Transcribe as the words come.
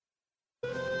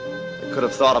Could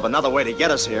have thought of another way to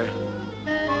get us here.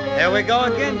 Here we go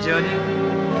again,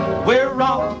 Junior. We're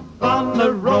off on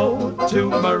the road to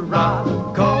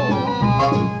Morocco.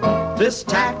 This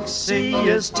taxi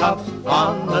is tough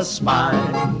on the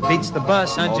spine. Beats the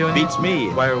bus, huh, Junior? Beats me.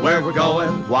 Where we're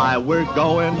going, Why we're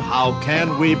going, how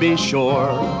can we be sure?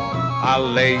 I'll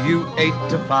lay you 8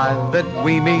 to 5 that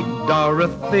we meet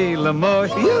Dorothy Lamour.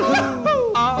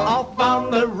 Off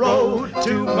on the road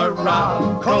to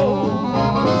Morocco.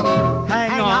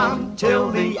 Hang on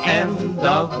till the end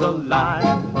of the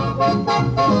line.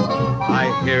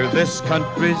 I hear this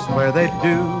country's where they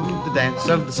do the dance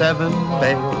of the 7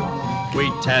 bells. We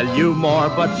tell you more,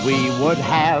 but we would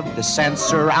have the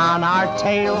censor on our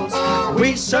tails.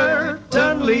 We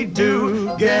certainly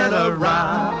do get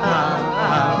around.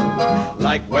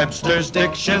 Like Webster's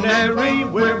dictionary,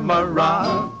 we're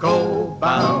Morocco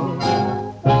bound.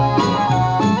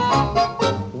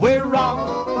 We're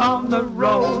off on the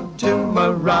road to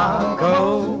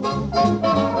Morocco.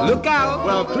 Look out!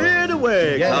 Well, clear the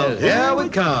way, Yes, here we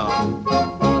come.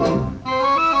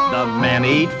 The men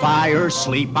eat fire,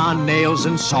 sleep on nails,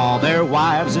 and saw their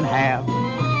wives in half.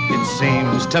 It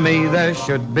seems to me there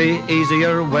should be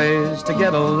easier ways to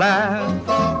get a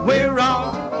laugh. We're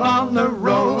off on the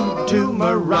road to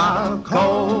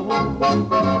Morocco,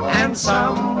 and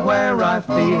somewhere I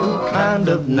feel kind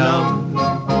of numb.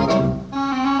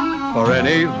 For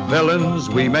any villains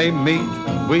we may meet,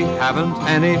 we haven't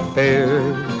any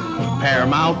fear.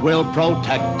 Paramount will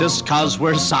protect us 'cause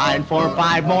we're signed for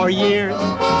 5 more years.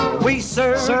 We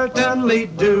certainly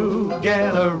do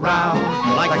get around.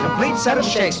 Like a complete set of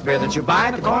Shakespeare that you buy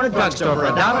at the corner drugstore for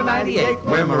 $1.98.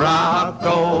 We're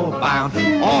Morocco bound.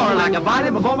 Or like a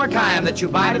volume of Omar Khayyam that you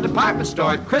buy at a department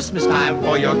store at Christmas time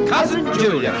for your cousin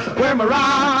Julia. We're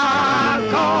Morocco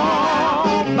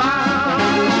bound.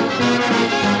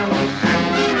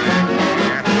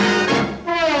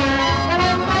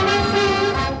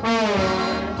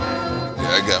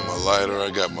 I got my lighter, I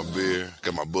got my beer,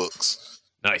 got my books.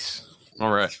 Nice.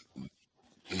 All right.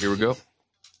 Here we go.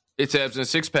 It's Abs and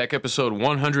Six Pack, episode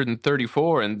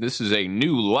 134, and this is a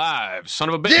new live son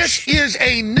of a bitch. This is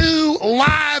a new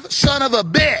live son of a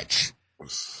bitch.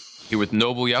 Here with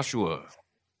Noble Yahshua.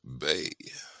 Bey.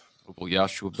 Noble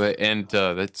Yahshua Bey. And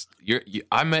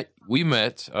we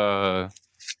met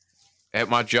at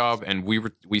my job, and we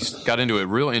got into a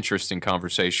real interesting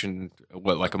conversation,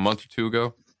 like a month or two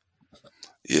ago?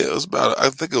 Yeah, I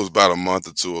think it was about a month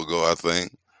or two ago, I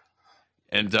think.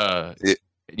 And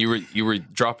you were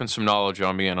dropping some knowledge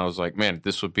on me, and I was like, man,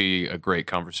 this would be a great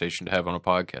conversation to have on a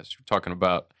podcast. We're talking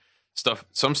about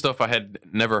some stuff I had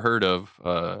never heard of,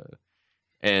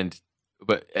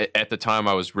 but at the time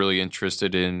I was really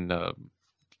interested in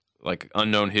like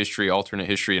unknown history, alternate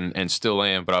history, and still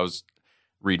am. But I was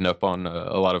reading up on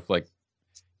a lot of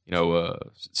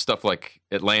stuff like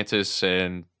Atlantis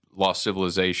and lost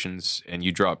civilizations, and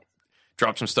you dropped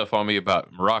some stuff on me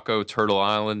about Morocco, Turtle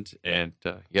Island, and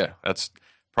that's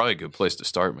probably a good place to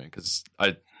start, man, because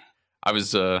I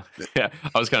was kind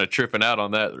of tripping out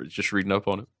on that, just reading up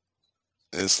on it.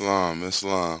 Islam.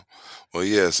 Well,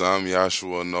 yes, I'm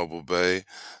Yahshua Noble Bey,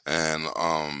 and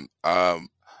I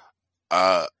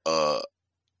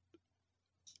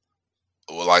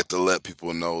would like to let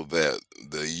people know that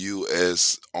the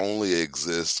U.S. only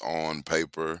exists on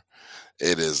paper.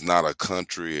 It is not a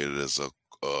country. It is a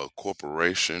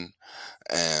corporation,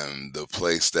 and the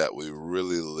place that we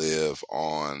really live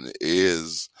on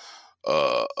is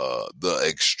the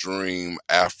extreme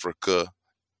Africa.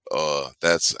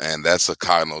 That's a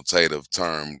connotative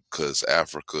term because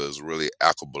Africa is really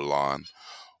Akabalan,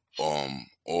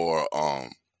 or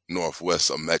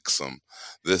Northwest Amexem.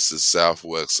 This is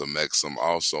Southwest Amexem,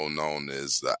 also known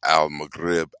as the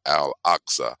Al-Maghrib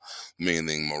Al-Aqsa,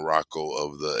 meaning Morocco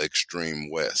of the extreme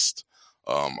west,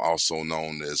 also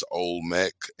known as Old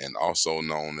Mech, and also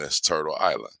known as Turtle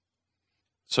Island.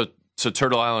 So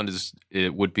Turtle Island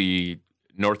would be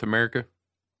North America?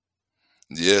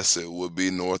 Yes, it would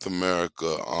be North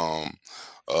America.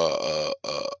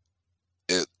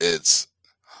 It's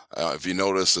if you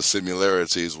notice the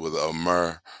similarities with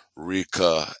America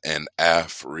and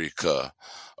Africa.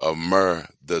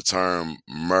 The term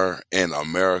mer in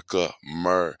America,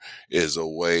 mer is a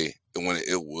way, when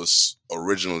it was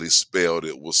originally spelled,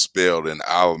 it was spelled in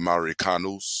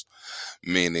Al-Maricanus,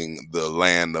 meaning the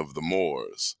land of the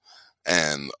Moors.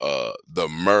 And the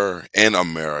mer in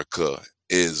America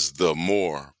is the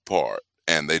Moor part.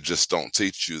 And they just don't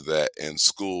teach you that in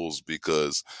schools,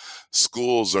 because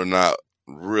schools are not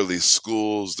really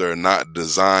schools. They're not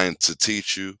designed to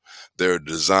teach you. They're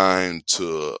designed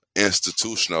to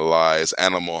institutionalize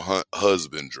animal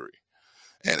husbandry.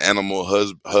 And animal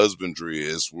husbandry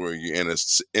is where you're in an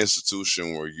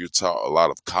institution where you're taught a lot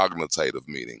of cognitive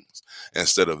meanings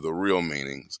instead of the real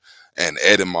meanings. And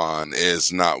etymon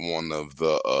is not one of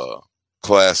the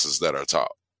classes that are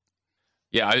taught.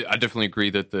 Yeah, I definitely agree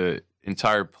that the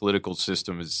entire political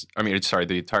system is, I mean, sorry,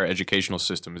 the entire educational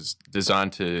system is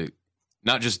designed to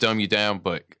not just dumb you down,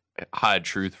 but hide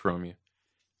truth from you.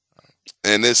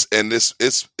 And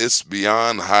it's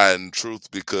beyond hiding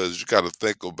truth, because you got to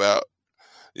think about,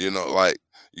 like,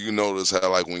 you notice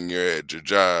how, like, when you're at your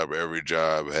job, every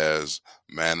job has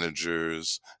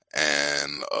managers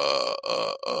and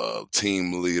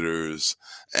team leaders,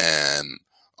 and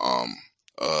um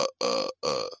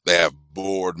they have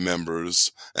board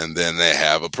members, and then they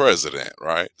have a president,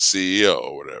 right? CEO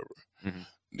or whatever. Mm-hmm.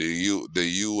 The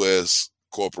U.S.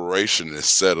 corporation is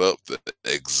set up the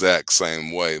exact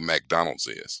same way McDonald's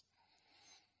is.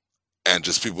 And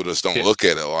just people just don't look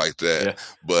at it like that. Yeah.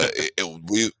 But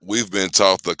we've been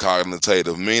taught the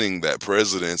cognitive meaning that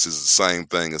presidents is the same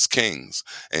thing as kings,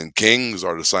 and kings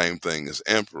are the same thing as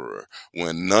emperor,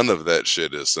 when none of that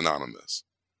shit is synonymous.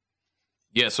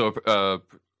 Yeah, so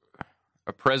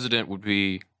a president would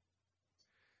be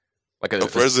like A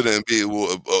president be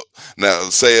now.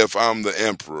 Say if I'm the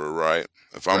emperor, right?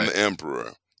 If I'm Right. the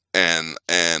emperor, and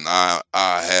I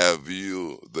have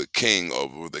you the king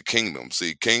over the kingdom.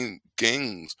 See,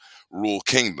 kings rule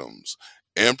kingdoms.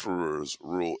 Emperors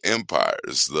rule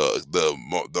empires. The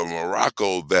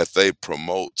Morocco that they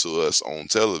promote to us on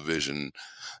television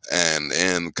and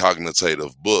in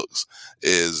cognitive books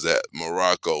is that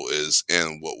Morocco is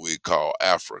in what we call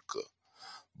Africa.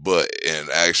 But in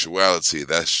actuality,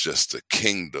 that's just the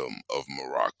kingdom of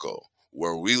Morocco.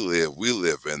 Where we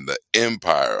live in the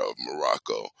empire of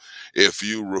Morocco. If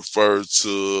you refer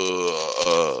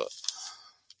to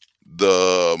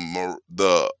the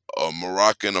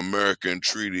Moroccan American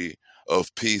Treaty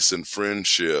of Peace and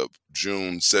Friendship,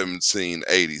 June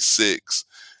 1786,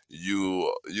 you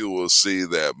will see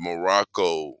that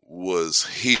Morocco was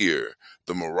here.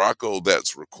 The Morocco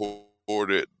that's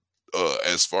recorded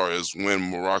as far as when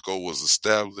Morocco was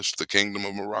established, the Kingdom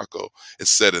of Morocco, is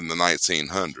set in the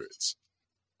 1900s.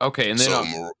 Okay, and then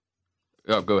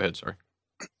So go ahead. Sorry.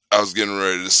 I was getting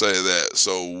ready to say that.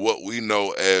 So what we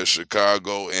know as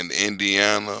Chicago and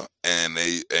Indiana, and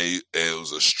it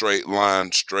was a straight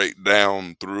line straight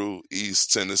down through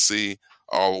East Tennessee,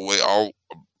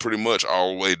 pretty much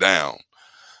all the way down.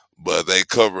 But they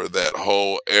covered that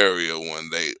whole area when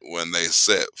they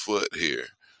set foot here,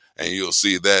 and you'll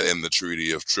see that in the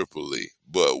Treaty of Tripoli.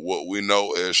 But what we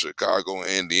know as Chicago and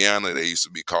Indiana, they used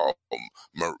to be called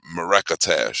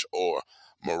Marrakech or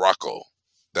Morocco.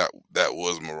 That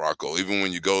was Morocco. Even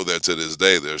when you go there to this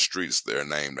day, there's streets there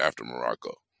named after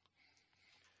Morocco.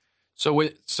 So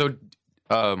would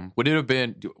it have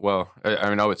been? Well,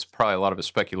 I know it's probably a lot of a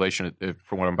speculation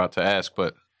from what I'm about to ask,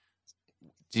 but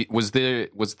was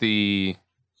the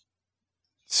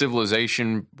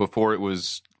civilization before it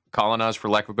was colonized, for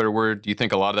lack of a better word? Do you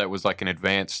think a lot of that was like an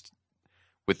advanced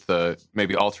with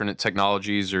maybe alternate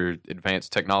technologies or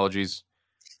advanced technologies?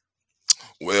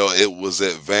 Well, it was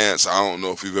advanced. I don't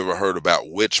know if you've ever heard about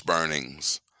witch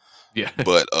burnings. Yeah.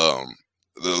 But a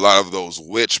lot of those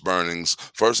witch burnings,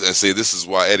 first, and see, this is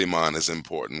why etymon is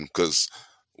important, because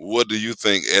what do you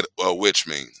think a witch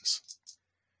means?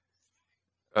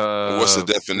 What's the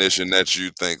definition that you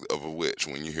think of a witch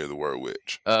when you hear the word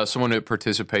witch? Someone that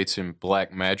participates in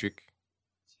black magic.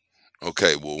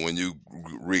 Okay, well, when you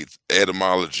read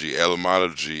etymology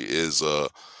is a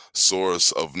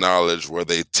source of knowledge where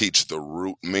they teach the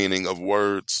root meaning of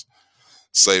words.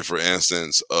 Say, for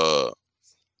instance,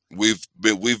 we've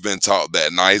been taught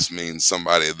that nice means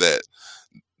somebody that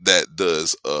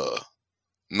does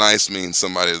nice means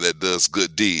somebody that does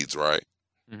good deeds, right?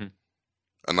 Mm-hmm.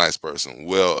 A nice person.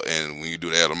 Well, and when you do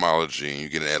the etymology and you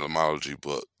get an etymology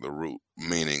book, the root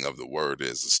meaning of the word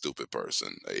is a stupid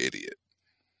person, an idiot.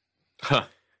 Huh.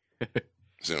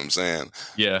 See what I'm saying?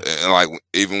 Yeah. And like,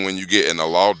 even when you get in a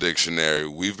law dictionary,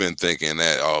 we've been thinking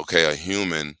that, okay, a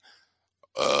human,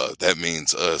 that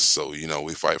means us. So,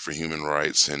 we fight for human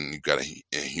rights, and you got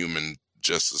a human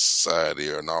justice society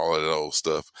and all of those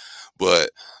stuff. But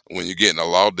when you get in a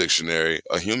law dictionary,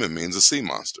 a human means a sea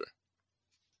monster.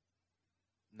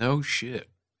 No shit.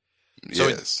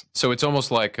 Yes. So it's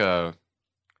almost like And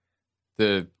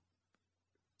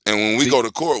when we go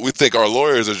to court, we think our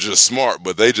lawyers are just smart,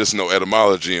 but they just know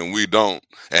etymology and we don't.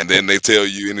 And then they tell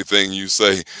you anything you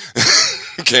say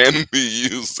can be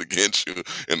used against you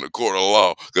in the court of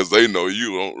law because they know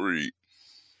you don't read.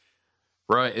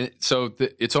 Right. So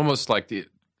it's almost like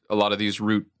a lot of these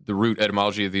the root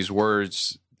etymology of these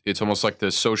words, it's almost like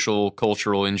the social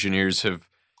cultural engineers have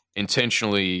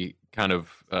intentionally kind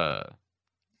of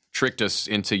tricked us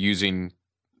into using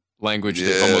language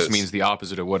that almost means the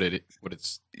opposite of what it's what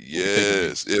we think it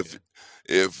Yes, means. Yeah.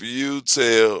 if you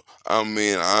tell, I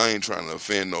mean, I ain't trying to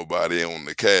offend nobody on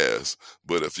the cast,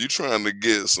 but if you trying to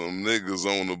get some niggas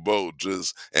on the boat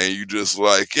and you just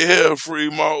like, yeah, free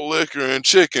malt liquor and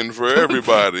chicken for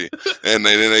everybody, and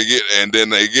then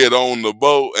they get on the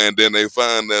boat and then they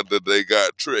find out that they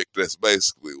got tricked. That's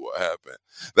basically what happened.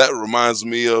 That reminds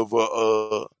me of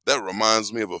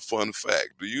a fun fact.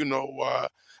 Do you know why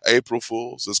April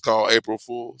Fools is called April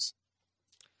Fools?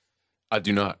 I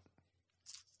do not.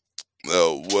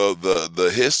 Well,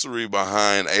 the history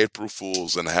behind April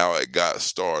Fools and how it got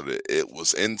started, it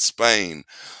was in Spain.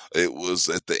 It was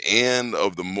at the end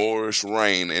of the Moorish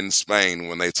reign in Spain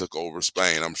when they took over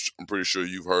Spain. I'm pretty sure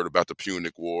you've heard about the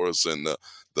Punic Wars and the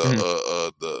Mhm.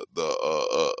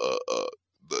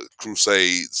 the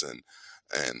Crusades and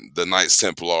the Knights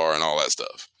Templar and all that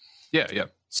stuff. Yeah, yeah.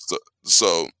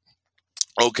 So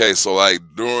okay, so like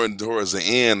towards the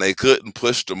end, they couldn't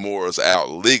push the Moors out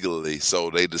legally, so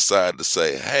they decided to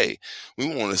say, "Hey, we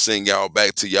want to send y'all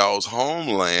back to y'all's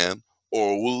homeland,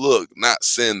 or we'll not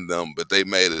send them." But they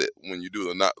made it when you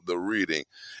do the reading,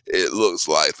 it looks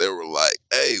like they were like,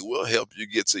 "Hey, we'll help you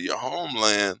get to your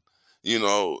homeland.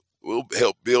 We'll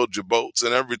help build your boats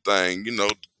and everything.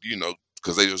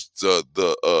 Because they just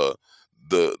the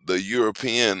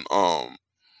European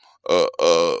uh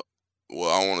uh well,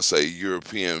 I want to say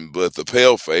European, but the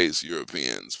pale face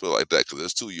Europeans feel like that because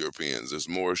there's two Europeans. There's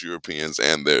Moorish Europeans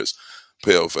and there's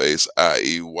pale face,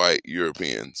 i.e., white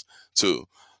Europeans too.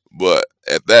 But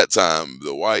at that time,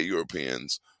 the white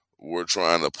Europeans were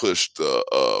trying to push the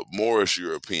Moorish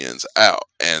Europeans out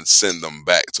and send them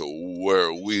back to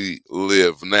where we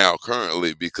live now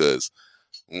currently because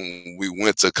when we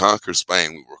went to conquer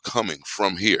Spain, we were coming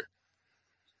from here.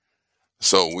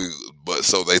 So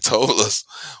they told us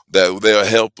that they'll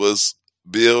help us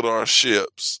build our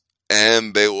ships,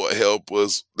 and they will help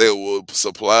us. They will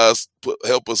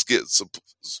help us get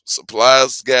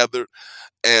supplies gathered,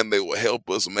 and they will help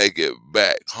us make it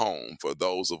back home for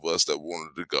those of us that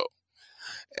wanted to go.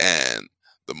 And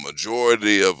the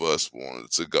majority of us wanted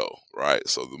to go, right?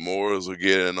 So the Moors are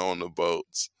getting on the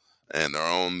boats, and they're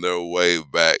on their way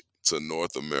back to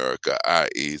North America,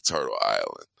 i.e., Turtle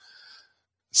Island.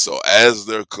 So as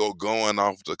they're going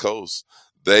off the coast,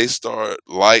 they start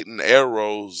lighting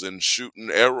arrows and shooting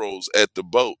arrows at the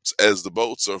boats as the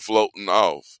boats are floating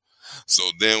off. So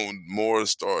then when Moors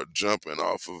start jumping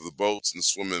off of the boats and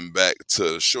swimming back to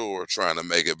the shore, trying to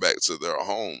make it back to their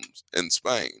homes in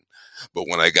Spain. But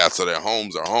when they got to their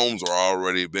homes were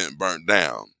already been burnt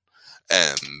down.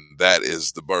 And that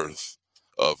is the birth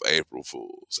of April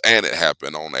Fools. And it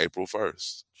happened on April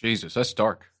 1st. Jesus, that's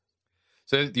dark.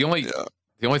 So Yeah. the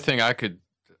only thing I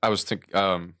was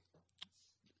thinking,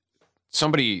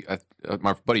 somebody,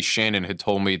 my buddy Shannon had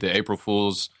told me that April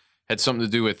Fools had something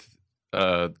to do with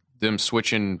them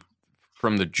switching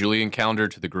from the Julian calendar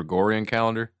to the Gregorian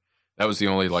calendar. That was the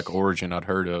only origin I'd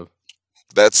heard of.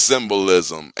 That's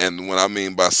symbolism, and when I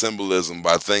mean by symbolism,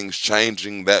 by things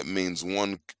changing, that means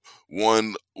one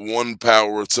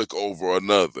power took over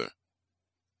another.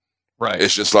 Right.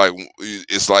 It's like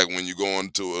when you go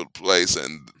into a place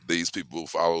and these people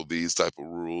follow these type of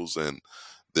rules, and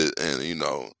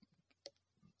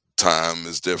time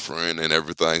is different and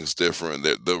everything's different.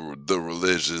 The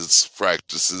religious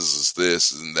practices is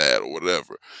this and that or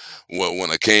whatever. Well,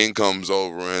 when a king comes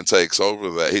over and takes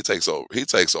over that, he takes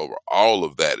over all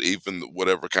of that, even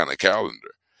whatever kind of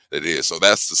calendar it is. So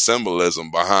that's the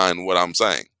symbolism behind what I'm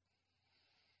saying.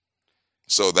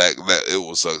 So that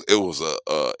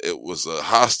it was a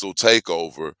hostile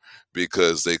takeover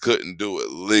because they couldn't do it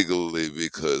legally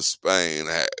because Spain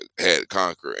had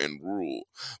conquered and ruled.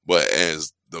 But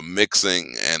as the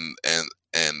mixing and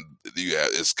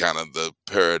it's kind of the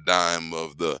paradigm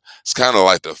of it's kind of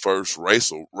like the first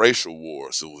racial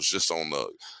wars. It was just on a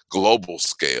global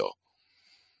scale,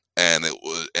 and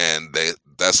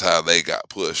that's how they got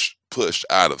pushed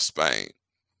out of Spain.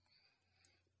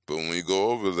 But when you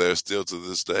go over there, still to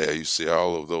this day, you see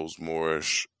all of those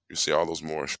Moorish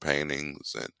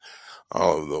paintings and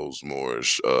all of those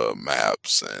Moorish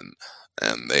maps,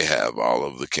 and they have all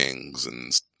of the kings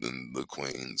and the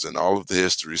queens, and all of the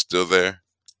history still there.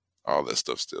 All that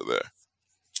stuff still there.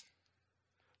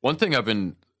 One thing I've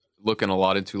been looking a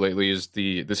lot into lately is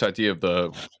this idea of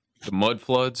the mud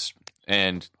floods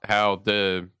and how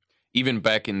even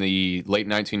back in the late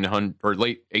 1900 or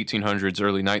late 1800s,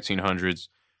 early 1900s.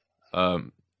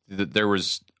 There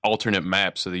was alternate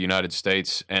maps of the United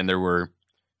States, and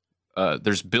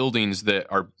there's buildings that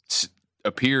are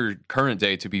appear current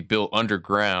day to be built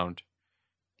underground,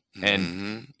 and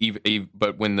Hmm.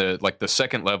 but when the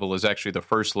second level is actually the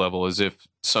first level, as if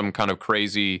some kind of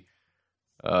crazy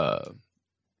uh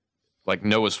like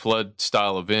Noah's flood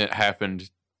style event happened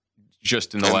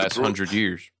just in the And last 100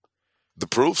 years. the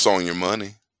proof's on your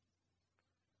money.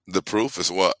 The proof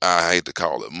is what I hate to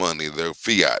call it money. They're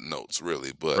fiat notes,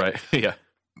 really, Right. Yeah.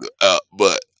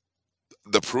 but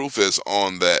the proof is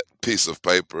on that piece of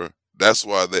paper. That's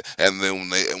why and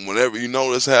then and whenever you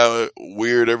notice how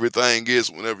weird everything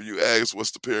is, whenever you ask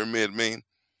what's the pyramid mean,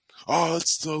 oh,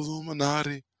 it's the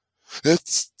Illuminati,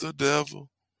 it's the devil,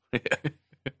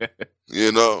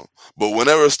 you know. But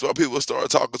whenever people start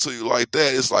talking to you like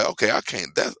that, it's like, okay, I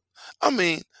can't. I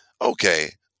mean,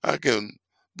 okay, I can,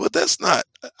 but that's not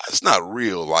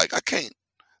real. Like I can't.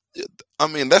 I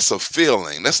mean, that's a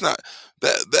feeling. That's not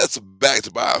that's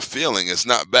backed by a feeling. It's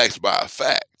not backed by a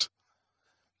fact.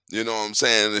 You know what I'm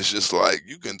saying? It's just like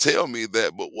you can tell me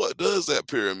that, but what does that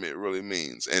pyramid really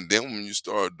means? And then when you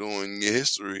start doing your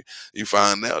history, you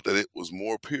find out that it was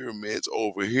more pyramids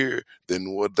over here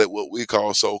than what we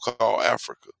call so-called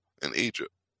Africa and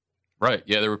Egypt. Right.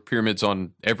 Yeah, there were pyramids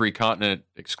on every continent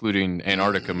excluding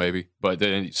Antarctica, Hmm. maybe. But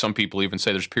then some people even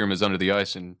say there's pyramids under the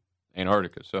ice in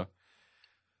Antarctica. So,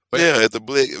 but Yeah, at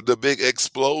the big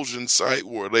explosion site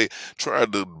where they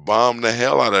tried to bomb the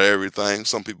hell out of everything.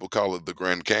 Some people call it the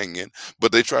Grand Canyon,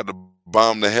 but they tried to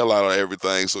bomb the hell out of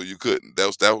everything so you couldn't.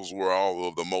 That was where all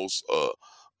of uh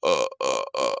uh uh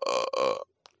uh, uh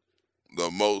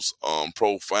the most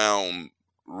profound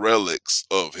relics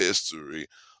of history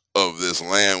of this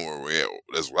land where we're at.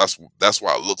 That's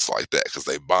why it looks like that, because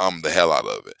they bombed the hell out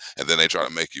of it, and then they try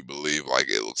to make you believe like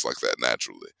it looks like that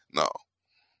naturally. No,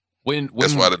 when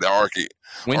that's why when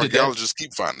when did that archaeologists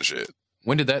keep finding shit.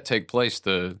 when did that take place?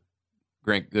 The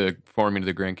forming of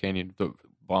the Grand Canyon, the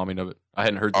bombing of it. I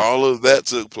hadn't heard this. All of that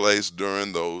took place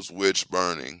during those witch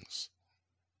burnings.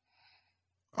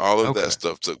 All of that Okay.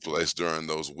 stuff took place during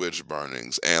those witch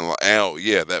burnings. And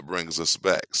yeah, that brings us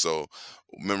back. So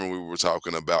remember we were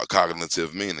talking about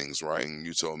cognitive meanings, right? And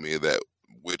you told me that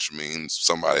witch means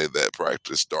somebody that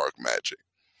practiced dark magic.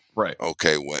 Right.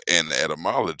 Okay, well, in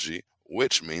etymology,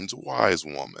 witch means wise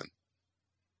woman.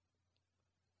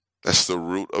 That's the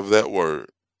root of that word.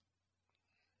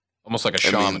 Almost like a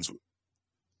It shaman. means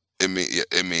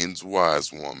it means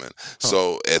wise woman. Huh.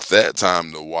 So at that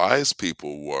time, the wise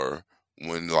people were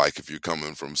when, like, if you're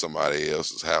coming from somebody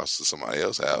else's house to somebody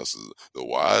else's house, the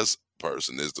wise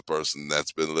person is the person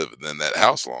that's been living in that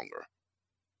house longer,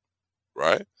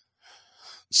 right?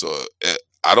 So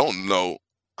I don't know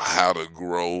how to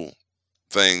grow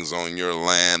things on your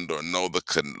land or know the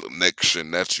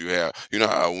connection that you have. You know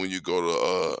how when you go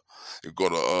to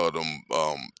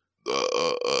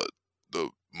the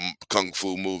kung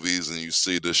fu movies and you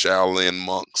see the Shaolin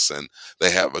monks and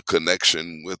they have a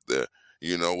connection with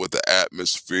with the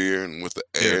atmosphere and with the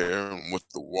Yeah. air and with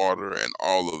the water and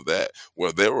all of that.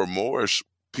 Well, there were Moorish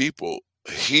people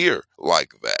here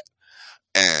like that,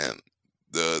 and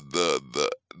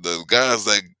the guys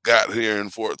that got here in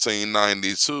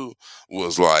 1492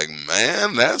 was like,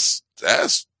 man, that's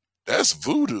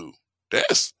voodoo.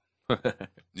 That's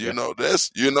Yeah.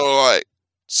 like,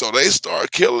 so they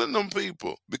start killing them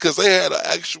people because they had an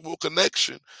actual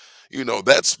connection.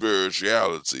 That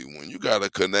spirituality, when you got a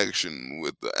connection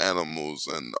with the animals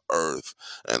and the earth,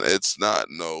 and it's not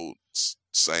no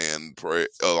saying pray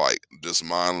like just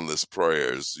mindless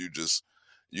prayers.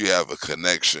 You have a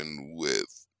connection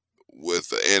with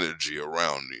the energy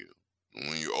around you.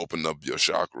 When you open up your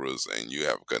chakras and you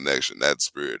have a connection, that's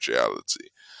spirituality.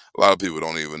 A lot of people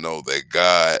don't even know that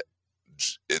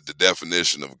the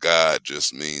definition of God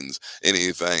just means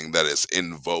anything that is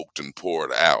invoked and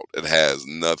poured out. It has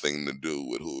nothing to do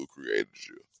with who created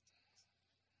you.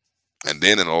 And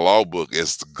then in the law book,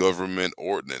 it's the government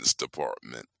ordinance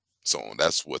department. So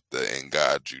that's what in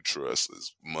God you trust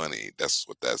is money. That's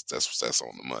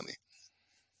on the money.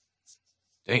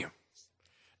 Damn.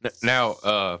 Now,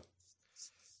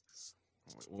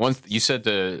 you said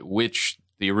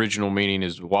the original meaning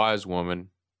is wise woman.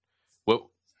 What?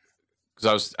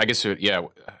 Because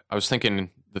I was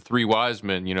thinking the three wise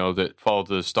men, that followed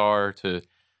the star to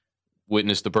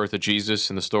witness the birth of Jesus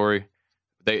in the story.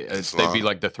 They'd be Islam.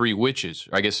 like the three witches.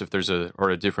 I guess if there's a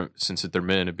different, since they're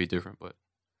men, it'd be different. But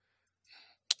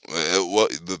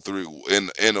What the three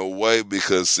in a way,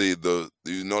 because see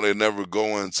they never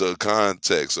go into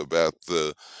context about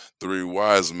the three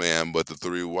wise men, but the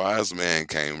three wise men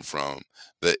came from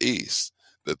the east.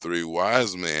 The three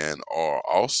wise men are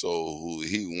also who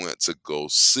he went to go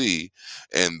see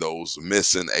in those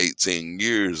missing 18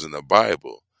 years in the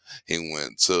Bible. He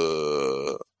went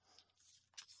to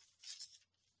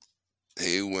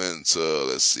He went to,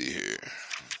 let's see here.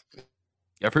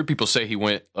 I've heard people say he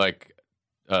went like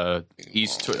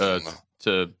east to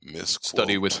study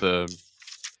Misquote. with the.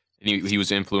 And he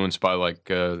was influenced by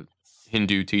like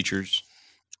Hindu teachers.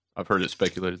 I've heard it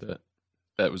speculated that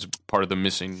that was part of the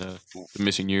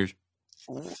missing years.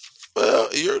 Well,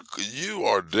 you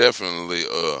are definitely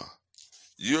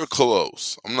you're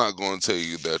close. I'm not going to tell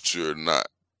you that you're not.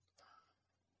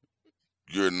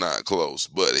 You're not close,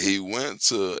 but he went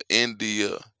to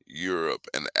India, Europe,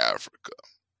 and Africa.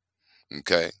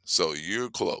 Okay, so you're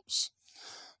close.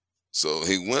 So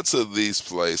he went to these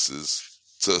places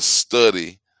to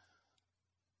study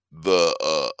the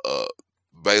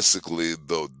basically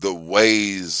the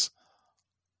ways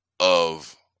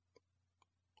of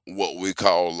what we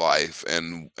call life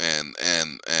and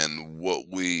what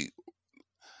we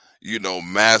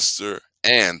master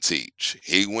and teach.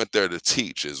 He went there to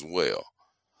teach as well.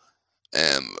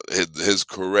 And his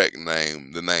correct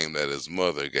name, the name that his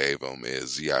mother gave him,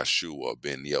 is Yahshua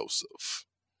ben Yosef.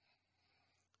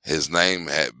 His name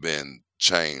had been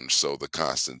changed so the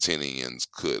Constantinians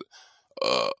could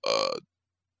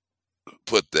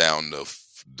put down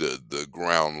the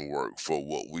groundwork for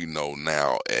what we know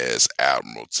now as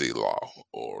Admiralty law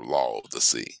or law of the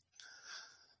sea.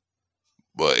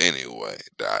 But anyway,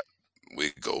 that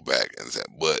we go back and say,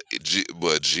 but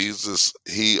Jesus,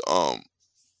 he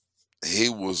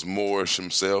was Moorish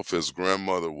himself. His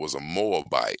grandmother was a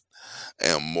Moabite,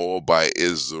 and Moabite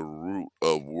is the root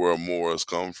of where Moors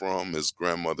come from. His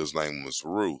grandmother's name was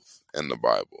Ruth in the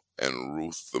Bible, and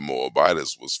Ruth the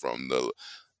Moabitess was from the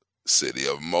city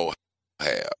of Moab.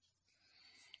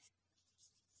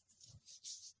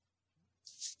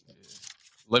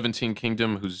 Levantine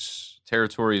Kingdom, whose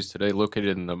territory is today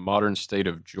located in the modern state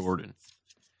of Jordan.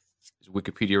 Is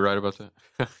Wikipedia right about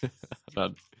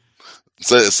that?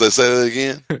 Say that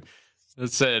again.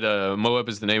 It said Moab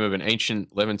is the name of an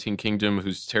ancient Levantine kingdom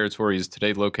whose territory is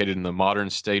today located in the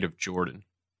modern state of Jordan.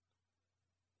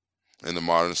 In the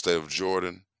modern state of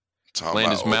Jordan.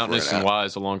 Land is mountainous and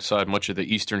lies alongside much of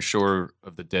the eastern shore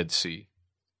of the Dead Sea.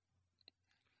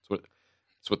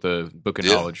 That's what the Book of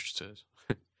Knowledge says.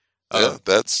 Yeah,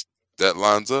 that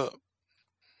lines up.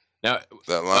 Now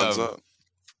that lines up.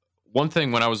 One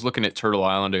thing, when I was looking at Turtle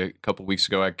Island a couple weeks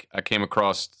ago, I came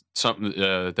across something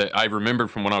that I remembered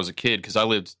from when I was a kid, because I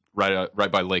lived right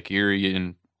by Lake Erie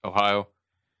in Ohio.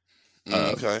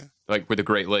 Okay. Like where the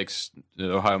Great Lakes,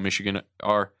 Ohio, Michigan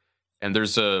are. And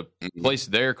there's a place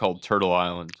there called Turtle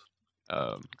Island.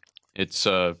 It's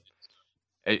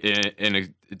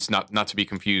it's not to be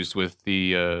confused with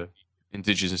the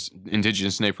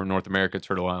indigenous name from North America,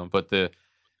 Turtle Island, but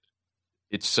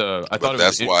it's I thought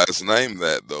that's why it's named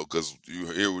that, though, because you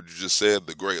hear what you just said,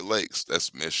 the Great Lakes.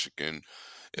 That's Michigan,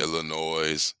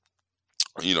 Illinois,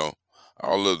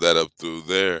 all of that up through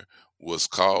there was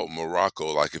called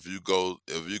Morocco. Like if you go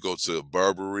to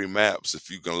Burberry maps, if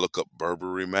you can look up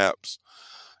Burberry maps,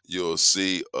 you'll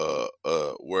see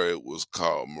where it was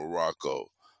called Morocco.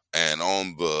 And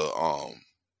on the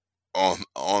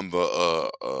on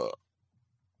the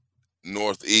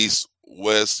northeast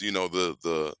west,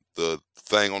 the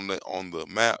thing on the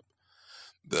map,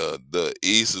 the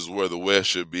east is where the west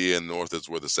should be and north is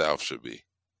where the south should be.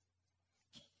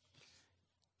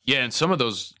 Yeah, and some of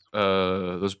those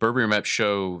Burberry maps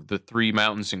show the three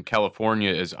mountains in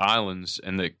California as islands,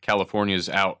 and that California is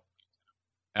out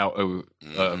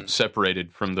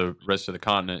separated from the rest of the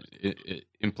continent,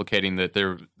 implicating that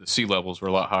the sea levels were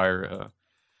a lot higher.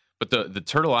 But the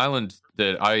Turtle Island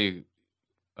that I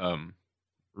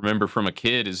remember from a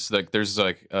kid is like there's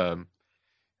like a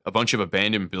bunch of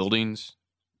abandoned buildings,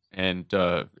 and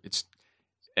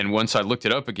once I looked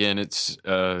it up again, it's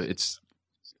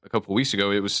a couple of weeks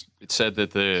ago. It said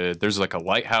that there's like a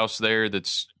lighthouse there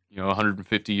that's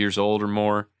 150 years old or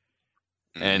more,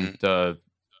 and the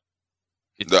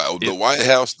White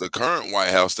House, the current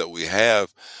White House that we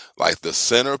have, like the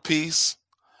centerpiece,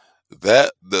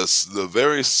 that the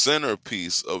very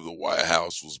centerpiece of the White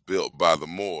House was built by the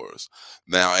Moors.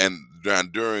 Now, and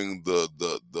during the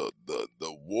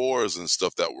wars and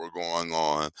stuff that were going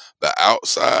on, the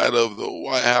outside of the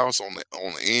White House on the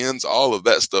ends, all of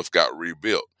that stuff got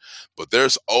rebuilt. But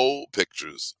there's old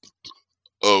pictures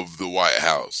of the White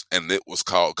House, and it was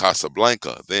called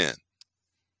Casablanca then.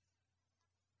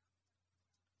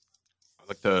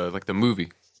 Like the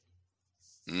movie.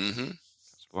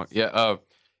 Yeah.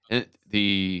 And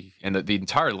the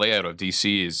entire layout of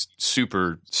DC is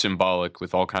super symbolic,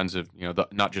 with all kinds of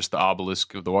not just the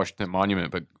obelisk of the Washington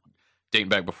Monument, but dating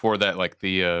back before that, like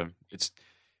it's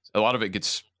a lot of it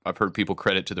gets, I've heard people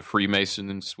credit to the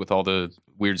Freemasons with all the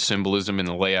weird symbolism in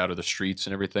the layout of the streets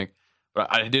and everything. But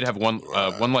I did have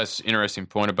Right. one last interesting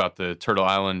point about the Turtle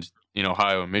Island in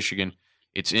Ohio and Michigan.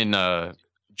 It's in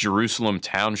Jerusalem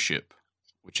Township,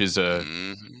 which is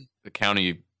Hmm. the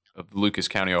county of Lucas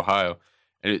County, Ohio.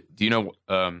 And do you know?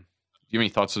 Do you have any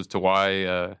thoughts as to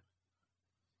why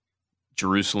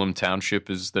Jerusalem Township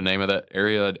is the name of that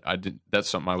area? I did. That's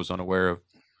something I was unaware of.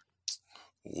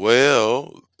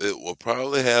 Well, it will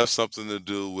probably have something to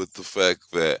do with the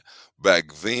fact that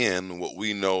back then, what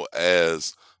we know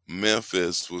as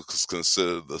Memphis was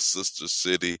considered the sister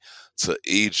city to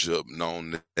Egypt,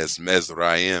 known as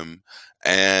Mizraim,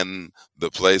 and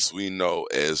the place we know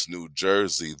as New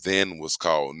Jersey then was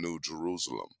called New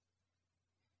Jerusalem.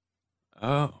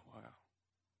 Oh wow!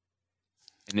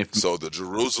 And if So the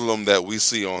Jerusalem that we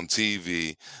see on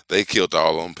TV, they killed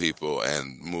all them people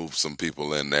and moved some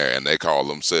people in there, and they call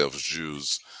themselves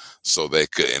Jews, so they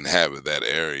could inhabit that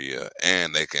area,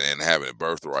 and they can inhabit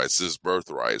birthrights. There's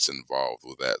birthrights involved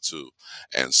with that too.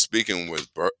 And speaking with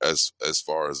as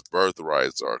far as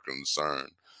birthrights are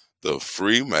concerned, the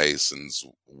Freemasons,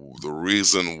 the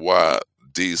reason why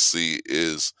DC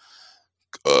is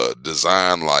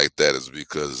designed like that is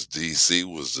because DC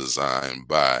was designed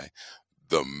by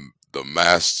the the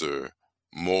master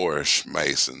Moorish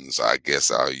Masons. I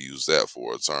guess I'll use that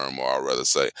for a term, or I'd rather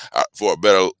say, for a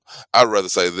better, I'd rather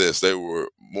say this: they were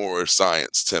Moorish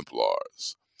Science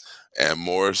Templars, and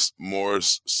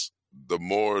the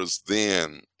Moors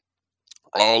then.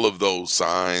 All of those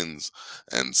signs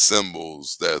and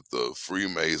symbols that the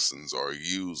Freemasons are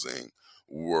using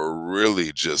were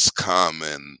really just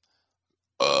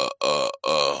uh, uh,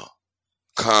 uh,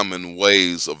 common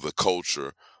ways of the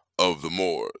culture of the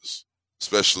Moors,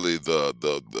 especially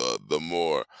the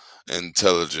more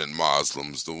intelligent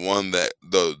Muslims, the one that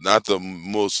the not the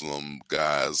Muslim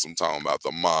guys. I'm talking about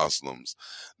the Muslims.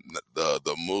 The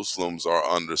Muslims are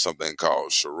under something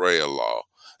called Sharia law,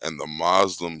 and the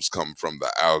Muslims come from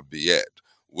the Albiet,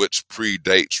 which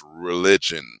predates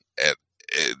religion. At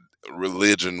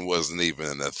religion wasn't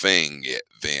even a thing yet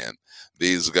then.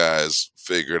 These guys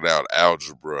figured out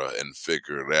algebra and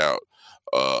figured out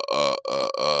uh, uh, uh,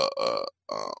 uh, uh,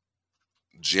 uh,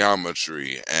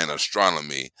 geometry and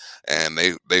astronomy, and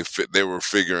they were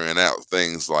figuring out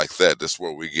things like that. That's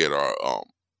where we get our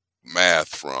math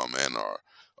from, and our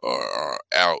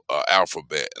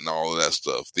alphabet and all of that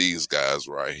stuff. These guys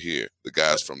right here, the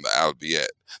uh, guys from the Albiet.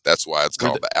 That's why it's were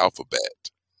called the alphabet.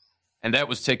 and that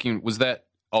was that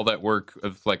all that work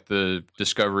of like the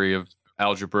discovery of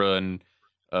algebra and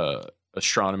uh,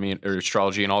 astronomy or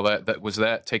astrology and all that, that was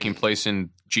that taking Mhm. place in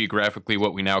geographically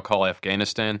what we now call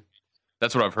Afghanistan?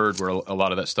 That's what I've heard where a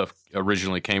lot of that stuff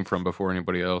originally came from before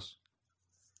anybody else.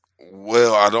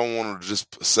 Well, I don't want to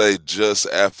just say just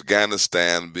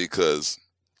Afghanistan because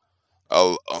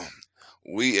uh, uh,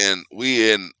 we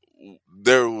in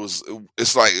there was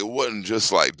it's like it wasn't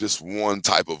just like just one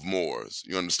type of Moors.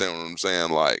 You understand what I'm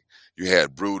saying? Like you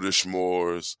had brutish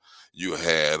Moors, you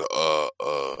had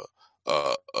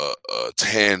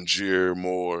Tangier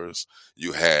Moors,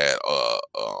 you had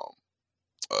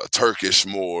Turkish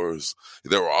Moors.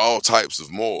 There were all types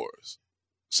of Moors.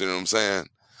 See what I'm saying?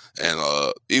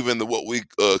 And even what we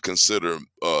consider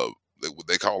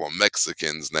they call them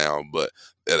Mexicans now, but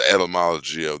the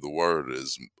etymology of the word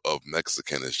is of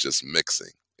Mexican is just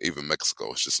mixing. Even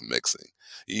Mexico is just mixing.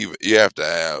 You have to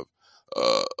have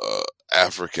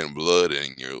African blood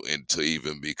in you and to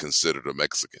even be considered a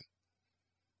Mexican.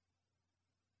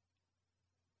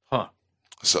 Huh.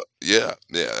 So yeah,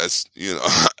 that's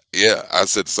yeah. I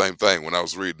said the same thing when I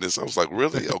was reading this. I was like,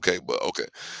 really? Okay, but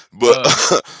Uh,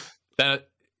 that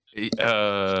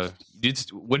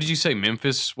what did you say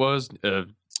Memphis was?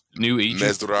 New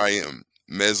Egypt?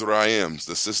 Mizraim's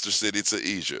the sister city to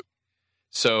Egypt.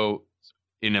 So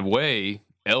in a way,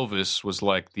 Elvis was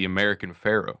like the American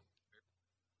Pharaoh.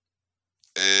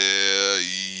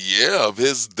 Yeah, of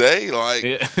his day, like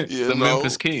Yeah, you the Memphis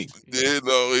know, King. he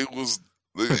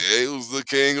was the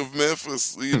king of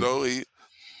Memphis.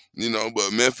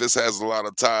 But Memphis has a lot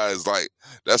of ties. Like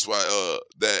that's why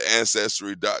that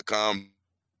Ancestry.com,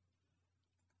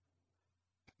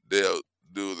 they'll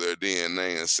do their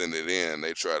DNA and send it in.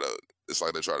 It's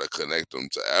like they try to connect them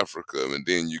to Africa, and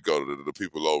then you go to the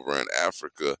people over in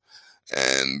Africa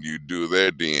and you do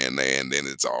their DNA, and then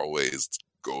it's always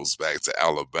goes back to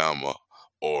Alabama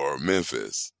or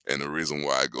Memphis. And the reason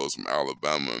why it goes from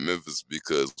Alabama and Memphis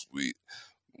because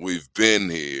we've been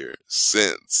here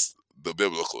since the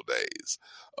biblical days.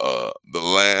 The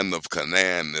land of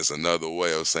Canaan is another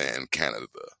way of saying Canada.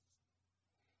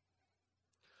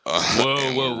 Whoa,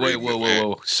 And whoa, we're wait, reading whoa, whoa, it.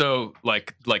 whoa. So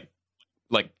like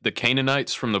the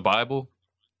Canaanites from the Bible?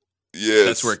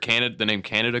 That's where Yes, Canada, the name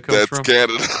Canada comes that's from.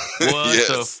 Canada. What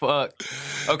the Yes, fuck?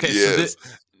 Okay, so yes.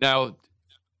 now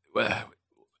uh,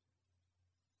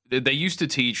 they used to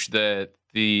teach that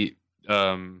the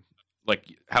like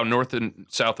how North and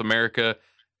South America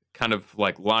kind of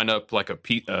like line up like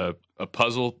a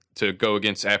puzzle to go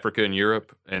against Africa and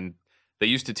Europe, and they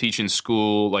used to teach in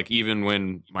school, like even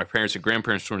when my parents and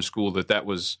grandparents were in school, that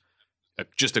was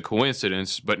just a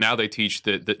coincidence. But now they teach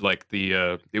that like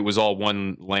it was all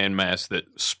one landmass that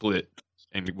split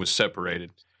and it was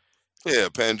separated. Yeah,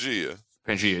 Pangea.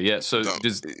 Pangea, yeah. So Don't-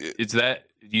 is that?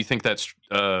 Do you think that's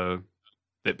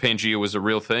that Pangea was a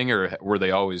real thing, or were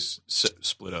they always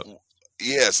split up?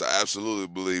 Yes, I absolutely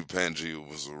believe Pangea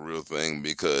was a real thing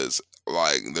because,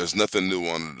 like, there's nothing new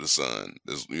under the sun.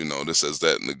 This says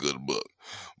that in the good book.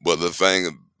 But the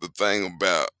thing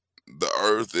about the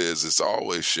Earth is it's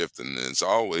always shifting and it's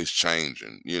always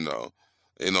changing.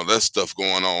 There's stuff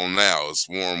going on now. It's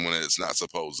warm when it's not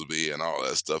supposed to be, and all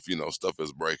that stuff. Stuff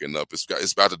is breaking up.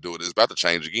 It's about to do it. It's about to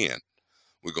change again.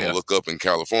 We're gonna Yeah. look up, and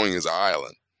California is an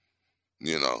island.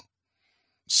 You know,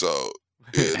 so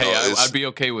Hey, it's. I'd be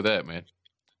okay with that, man.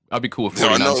 I'd be cool with I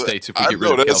 49 know. states if we I get rid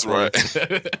know of that's California. right.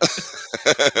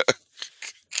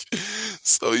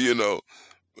 so you know,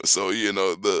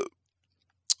 the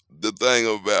thing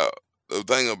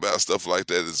about stuff like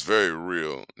that is very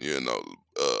real.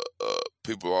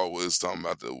 People always talking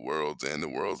about the world's end. The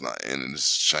world's not ending.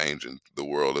 It's changing. The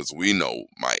world as we know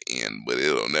might end, but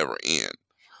it'll never end.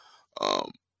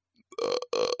 Um, uh,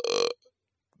 uh, uh,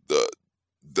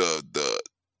 the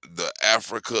the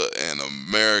Africa and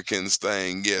Americans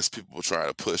thing, yes, people try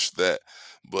to push that,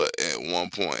 but at one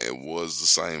point it was the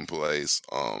same place.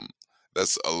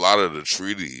 That's a lot of the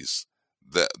treaties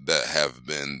that have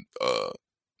been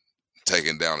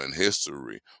taken down in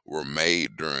history were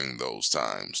made during those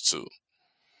times too,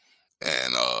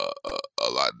 and a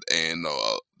lot, and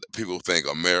people think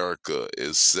America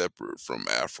is separate from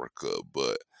Africa,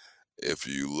 but if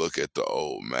you look at the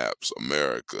old maps,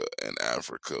 America and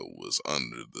Africa was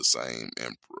under the same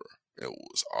emperor. It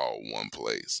was all one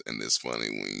place. And it's funny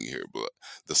when you hear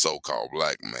the so-called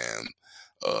black man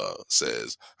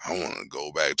says, I want to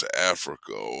go back to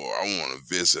Africa, or I want to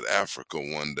visit Africa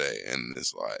one day. And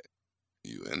it's like,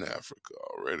 you in Africa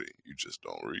already. You just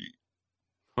don't read.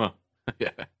 Huh.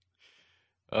 Yeah.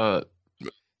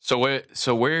 So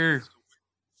where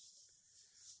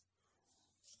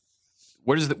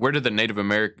where did the Native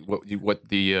American what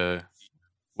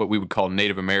we would call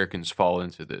Native Americans fall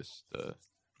into this? The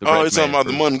Oh, red you're talking man about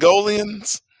the group.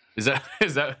 Mongolians? Is that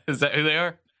who they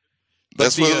are? Like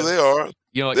That's what they are.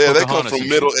 like Yeah, they come Pocahontas from and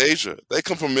Middle shit. Asia. They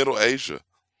come from Middle Asia.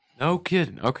 No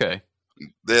kidding. Okay.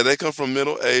 They come from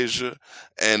Middle Asia,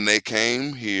 and they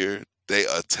came here. They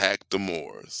attacked the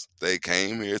Moors. They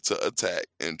came here to attack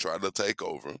and try to take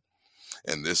over.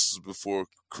 And this is before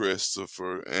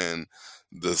Christopher and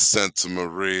the Santa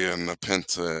Maria and the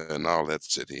Pinta and all that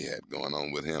shit he had going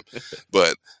on with him.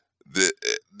 But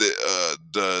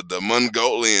the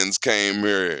Mongolians came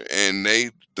here, and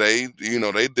they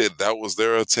did, that was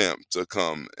their attempt to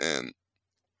come and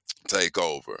take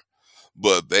over,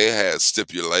 but they had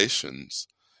stipulations.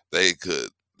 They could,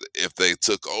 if they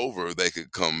took over, they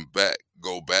could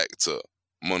go back to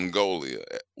Mongolia,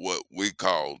 what we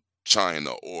call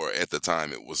China, or at the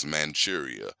time it was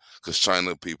Manchuria, because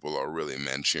China people are really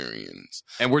Manchurians.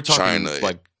 And we're talking China,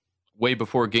 like way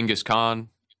before Genghis Khan.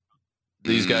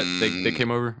 These guys they mm,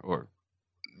 came over, or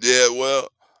yeah, well,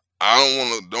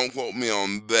 I don't quote me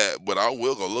on that, but I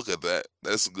will go look at that.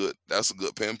 That's a good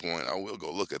pinpoint. I will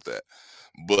go look at that.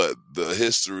 But the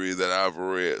history that I've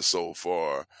read so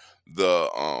far, the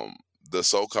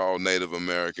so-called Native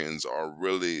Americans are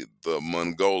really the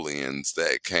Mongolians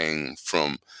that came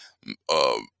from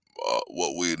uh,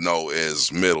 what we know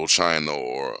as Middle China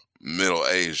or Middle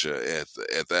Asia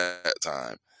at that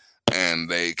time, and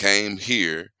they came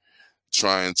here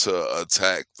trying to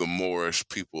attack the Moorish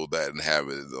people that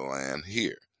inhabited the land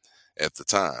here at the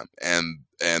time, and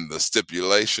the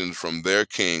stipulation from their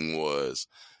king was,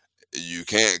 you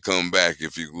can't come back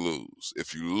if you lose.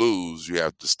 If you lose, you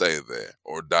have to stay there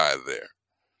or die there.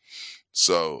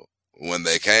 So when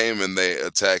they came and they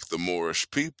attacked the Moorish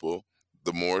people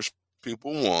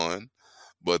won,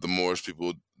 but the Moorish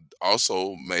people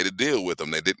also made a deal with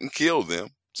them. They didn't kill them.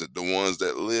 So the ones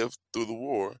that lived through the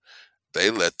war, they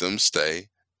let them stay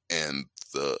in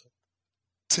the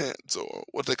tents, or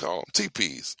what they call them,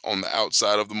 teepees, on the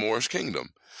outside of the Moorish kingdom.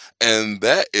 And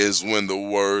that is when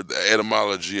the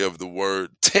etymology of the word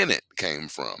tenant came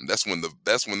from. That's when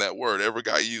that word ever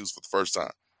got used for the first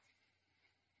time.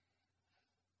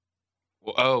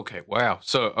 well, oh, okay, wow.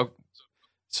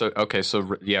 So okay,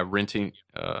 so yeah, renting.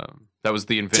 That was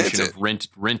the invention Tinted. of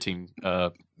renting. Yeah,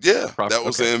 that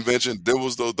was Okay. the invention. There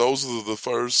was those were the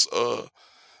first.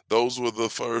 Those were the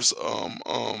first.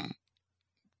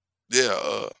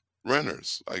 Yeah.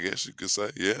 Renters, I guess you could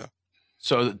say. Yeah.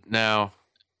 So now,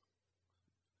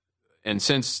 and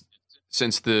since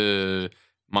the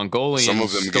Some of Mongolians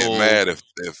them get stole, mad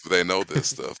if they know this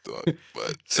stuff, though,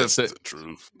 but so it's the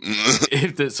truth.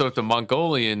 if the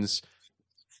Mongolians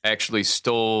actually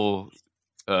stole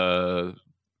Turtle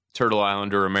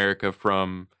Island or America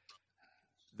from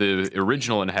the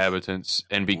original inhabitants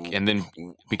and then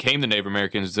became the Native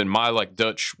Americans, then my like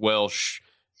Dutch, Welsh,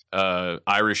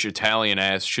 Irish, Italian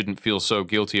ass shouldn't feel so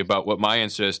guilty about what my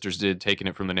ancestors did taking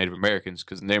it from the Native Americans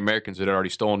because the Native Americans had already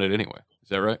stolen it anyway. Is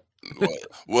that right?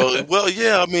 Well,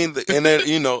 yeah. I mean, and that,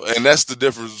 and that's the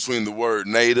difference between the word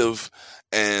native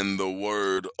and the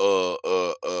word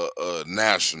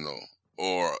national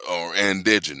or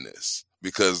indigenous,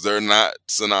 because they're not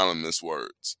synonymous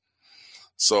words.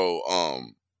 So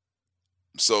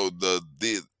so the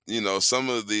some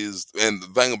of these, and the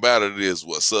thing about it is,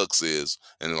 what sucks is,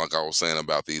 and like I was saying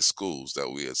about these schools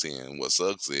that we attend, what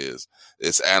sucks is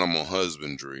it's animal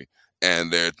husbandry,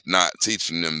 and they're not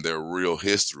teaching them their real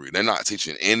history. They're not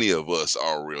teaching any of us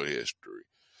our real history.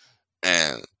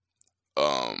 And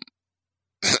um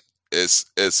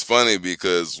it's funny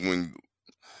because when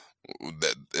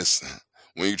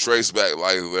you trace back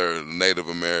like their Native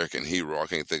American hero, I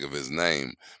can't think of his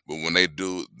name, but when they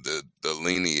do the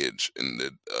lineage and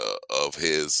of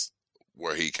his,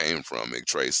 where he came from, it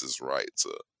traces right to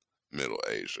Middle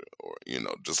Asia, or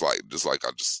just like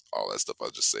I just all that stuff I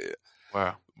just said.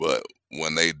 Wow. But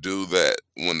when they do that,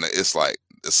 it's like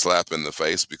a slap in the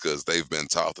face, because they've been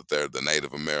taught that they're the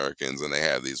Native Americans and they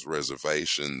have these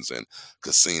reservations and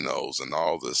casinos and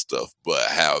all this stuff. But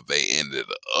how they ended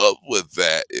up with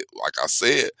that, like I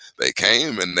said, they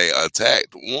came and they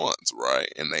attacked once,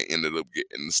 right? And they ended up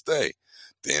getting to stay.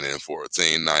 Then in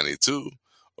 1492,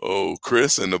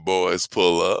 Chris and the boys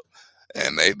pull up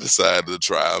and they decided to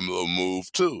try a little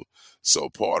move too. So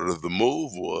part of the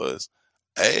move was,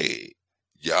 hey,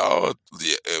 y'all,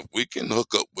 if we can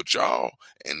hook up with y'all,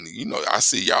 and I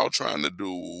see y'all trying to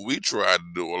do what we tried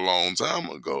to do a long time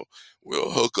ago,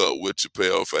 we'll hook up with your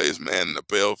pale face man. And the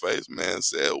pale face man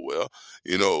said, well,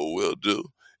 you know what we'll do?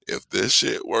 If this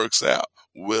shit works out,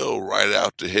 we'll write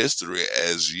out the history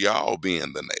as y'all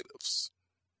being the natives.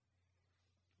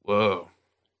 Whoa.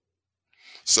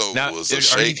 So Now, it was a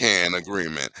shake hand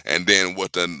agreement, and then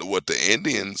what the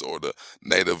Indians or the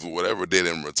native or whatever did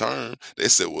in return, they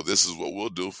said, "Well, this is what we'll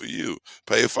do for you.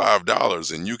 Pay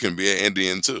 $5, and you can be an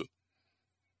Indian too."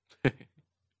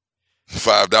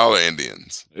 $5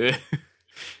 Indians.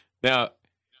 Now,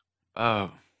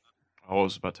 I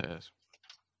was about to ask.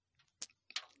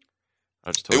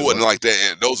 It wasn't like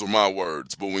that. And those were my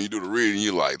words, but when you do the reading,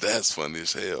 you're like, "That's funny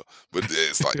as hell." But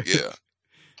it's like,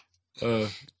 yeah.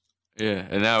 Yeah,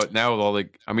 and now with all they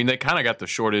kind of got the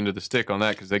short end of the stick on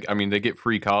that because they get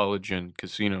free college and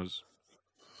casinos.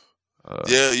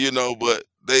 Yeah, but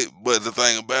the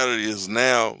thing about it is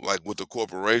now, like with the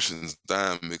corporations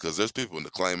dying, because there's people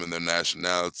claiming their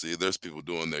nationality, there's people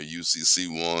doing their UCC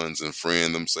ones and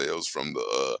freeing themselves from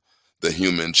the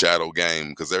human chattel game,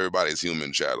 because everybody's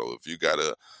human chattel. If you got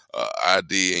a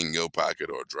ID in your pocket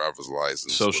or a driver's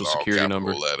license Social with all security capital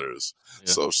number. letters,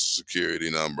 Yeah. social security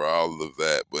number, all of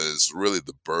that, but it's really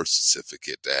the birth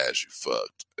certificate that has you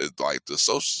fucked. It's like the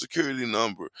social security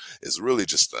number is really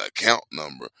just the account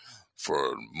number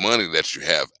for money that you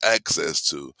have access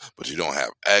to, but you don't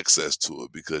have access to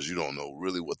it because you don't know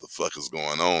really what the fuck is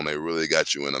going on. They really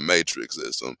got you in a matrix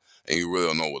system, and you really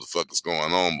don't know what the fuck is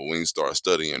going on. But when you start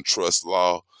studying trust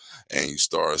law, and you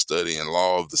start studying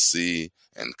law of the sea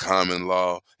and common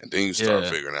law, and then you start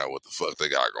figuring out what the fuck they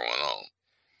got going on.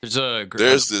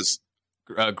 There's this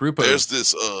group of there's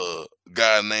this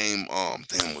guy named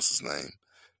damn, what's his name?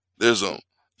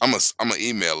 I'm gonna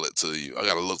email it to you. I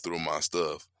gotta look through my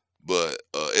stuff. But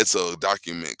it's a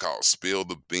document called "Spill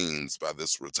the Beans" by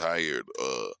this retired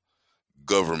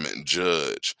government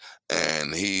judge,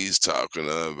 and he's talking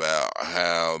about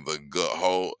how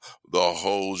the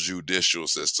whole judicial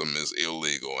system is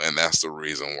illegal, and that's the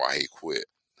reason why he quit.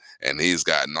 And he's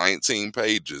got 19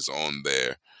 pages on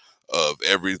there of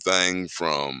everything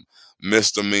from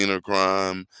misdemeanor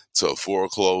crime to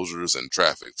foreclosures and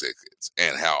traffic tickets,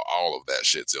 and how all of that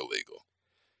shit's illegal.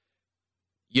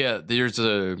 Yeah,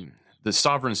 the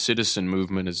sovereign citizen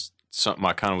movement is something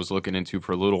I kind of was looking into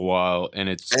for a little while, and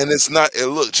it's And it's not,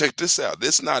 and look, check this out.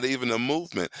 It's not even a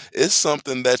movement. It's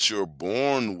something that you're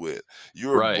born with.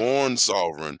 You're right. born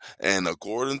sovereign. And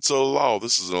according to law,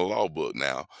 this is a law book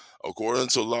now. According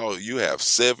to law, you have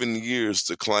 7 years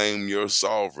to claim your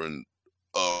sovereign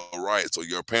rights, or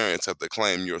your parents have to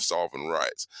claim your sovereign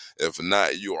rights. If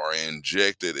not, you are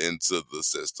injected into the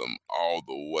system all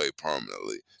the way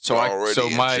permanently. So You're so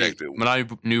already my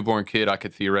injected. newborn kid, I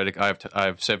could theoretically I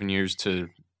have 7 years to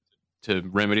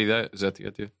remedy that. Is that the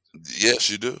idea? Yes,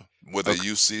 you do. With a Okay.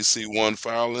 UCC1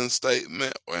 filing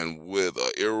statement and with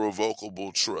an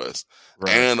irrevocable trust.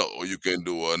 Right. And or you can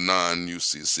do a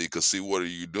non-UCC. Because see, what are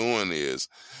you doing is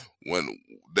when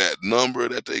that number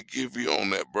that they give you on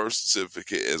that birth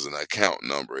certificate is an account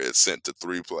number. It's sent to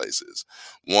 3 places.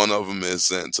 One of them is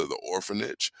sent to the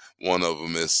orphanage. One of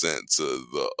them is sent to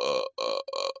the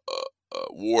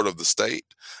ward of the state.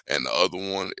 And the other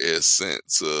one is sent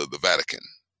to the Vatican.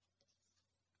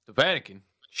 The Vatican.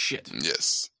 Shit.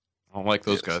 Yes. I don't like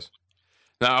those Yes. guys.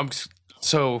 Now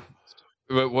so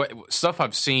what stuff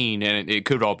I've seen, and it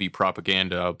could all be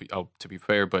propaganda. To be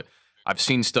fair, but I've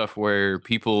seen stuff where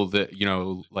people that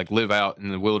like live out in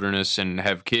the wilderness and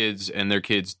have kids, and their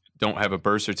kids don't have a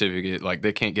birth certificate. Like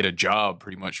they can't get a job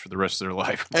pretty much for the rest of their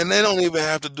life. And they don't even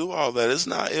have to do all that. It's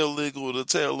not illegal to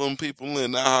tell them people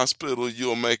in the hospital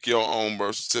you'll make your own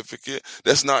birth certificate.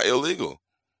 That's not illegal.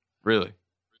 Really?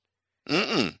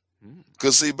 Mm-mm.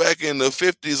 Because, see, back in the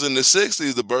 50s and the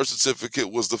 60s, the birth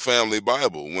certificate was the family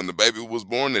Bible. When the baby was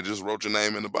born, they just wrote your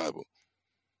name in the Bible.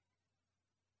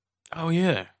 Oh,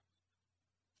 yeah.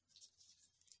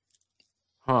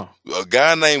 Huh. A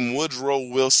guy named Woodrow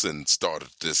Wilson started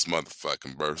this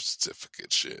motherfucking birth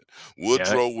certificate shit.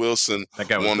 Woodrow Wilson That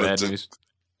guy was wanted bad to news.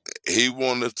 he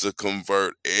wanted to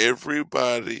convert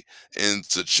everybody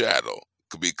into chattel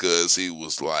because he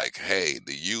was like, hey,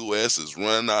 the U.S. is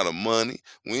running out of money.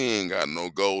 We ain't got no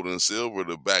gold and silver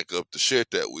to back up the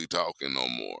shit that we talking no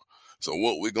more. So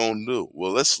what we gonna do?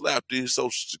 Well, let's slap these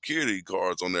Social Security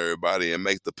cards on everybody and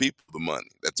make the people the money.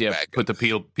 That's Yeah, back. put the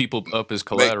people up as Make,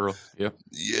 collateral. Yeah.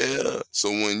 yeah. So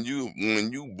when you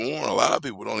born, a lot of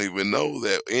people don't even know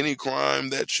that any crime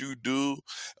that you do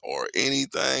or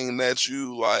anything that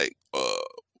you like,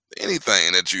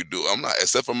 anything that you do, I'm not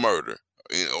except for murder,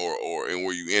 or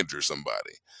where you injure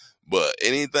somebody. But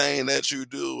anything that you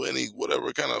do, any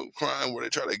whatever kind of crime where they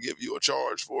try to give you a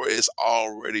charge for, it's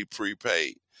already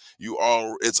prepaid.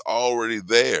 It's already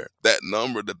there. That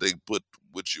number that they put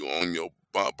with you on your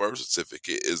birth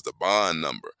certificate is the bond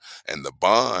number, and the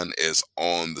bond is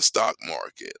on the stock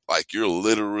market. Like you're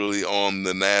literally on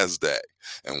the NASDAQ.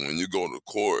 And when you go to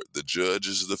court, the judge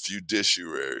is the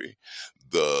fiduciary.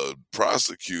 The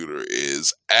prosecutor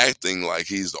is acting like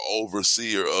he's the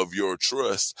overseer of your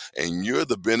trust, and you're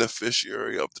the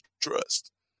beneficiary of the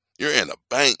trust. You're in a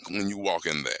bank when you walk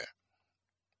in there.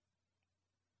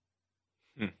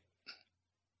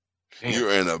 Damn.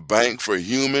 You're in a bank for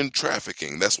human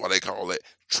trafficking. That's why they call it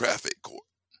traffic court.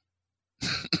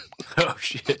 Oh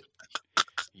shit.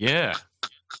 Yeah,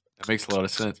 that makes a lot of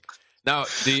sense. Now,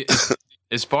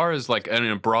 as far as like in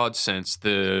a broad sense,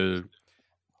 the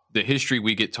history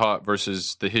we get taught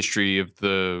versus the history of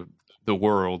the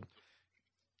world,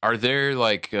 are there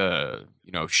like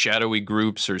shadowy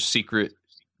groups or secret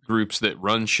groups that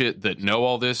run shit that know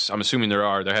all this? I'm assuming there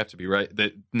are. There have to be, right?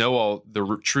 That know all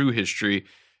the true history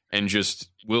and just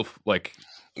will like.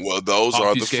 Well, those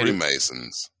are the obfuscate it?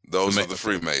 Freemasons. Those are the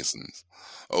Freemasons.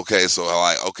 Okay, so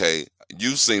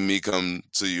you've seen me come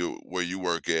to you where you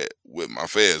work at with my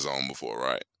fez on before,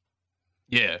 right?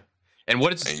 Yeah. And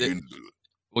what is and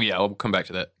well, yeah, I'll come back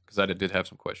to that because I did have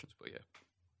some questions, but yeah.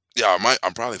 Yeah,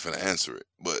 I'm probably finna answer it,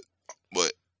 but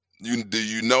do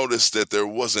you notice that there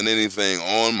wasn't anything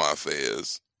on my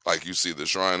fez like you see the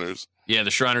Shriners? Yeah,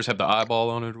 the Shriners have the eyeball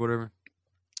on it or whatever.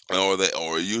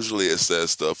 Or usually it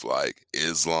says stuff like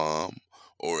Islam,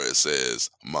 or it says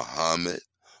Muhammad,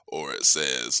 or it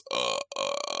says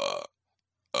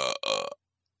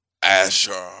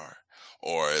Ashar,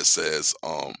 or it says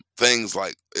things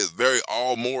like it's very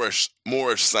all Moorish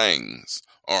sayings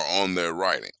are on their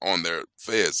writing, on their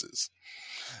fezzes.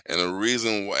 And the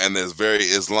reason why, and it's very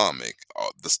Islamic,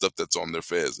 the stuff that's on their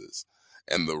fezzes.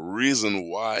 And the reason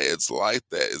why it's like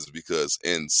that is because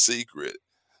in secret,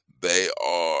 they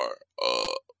are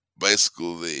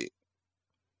basically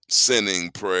sending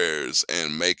prayers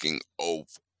and making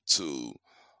oath to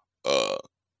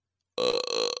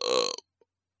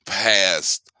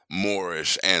past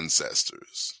Moorish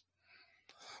ancestors.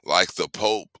 Like the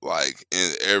Pope, like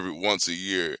every once a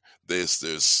year, there's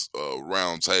this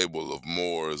round table of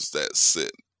Moors that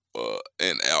sit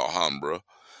in Alhambra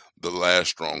the last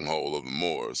stronghold of the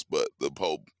Moors, but the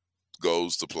Pope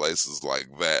goes to places like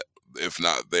that. If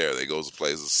not there, they go to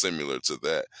places similar to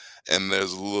that. And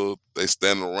they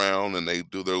stand around and they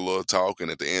do their little talk.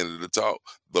 And at the end of the talk,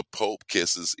 the Pope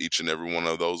kisses each and every one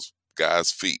of those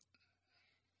guys' feet.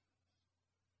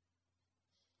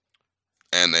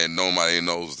 And then nobody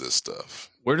knows this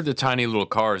stuff. Where did the tiny little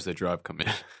cars they drive come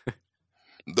in?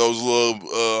 Those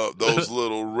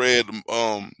little red,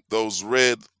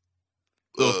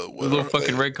 little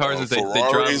fucking red cars that they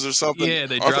Ferraris drive or something. Yeah,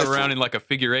 they drive around in like a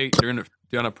figure eight during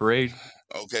a parade.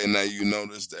 Okay, now you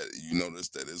notice that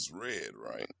it's red,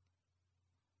 right?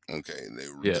 Okay,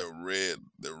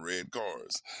 they're red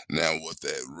cars. Now what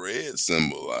that red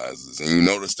symbolizes, and you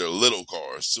notice they're little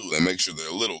cars too. They make sure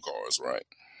they're little cars, right?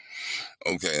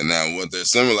 Okay, now what they're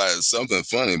symbolizing is something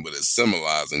funny, but it's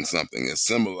symbolizing something. It's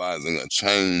symbolizing a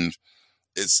change.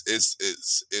 It's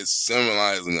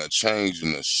symbolizing a change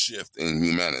and a shift in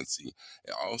humanity.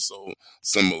 It also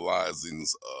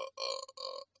symbolizes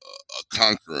a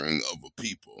conquering of a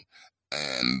people.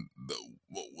 And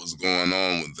what was going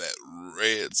on with that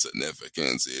red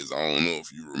significance is, I don't know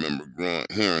if you remember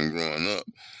growing up,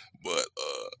 but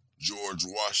George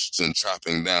Washington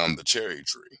chopping down the cherry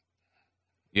tree.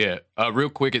 Yeah. Real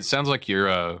quick, it sounds like you're,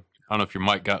 I don't know if your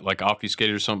mic got like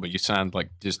obfuscated or something, but you sound like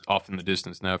just off in the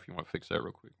distance now. If you want to fix that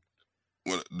real quick.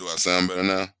 What, do I sound better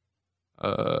now?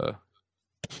 I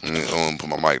want to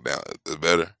put my mic down. Is it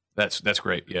better? That's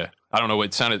great. Yeah. I don't know.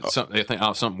 It sounded something. I think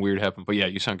something weird happened, but yeah,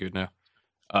 you sound good now.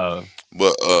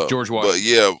 George Washington. But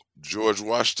yeah, George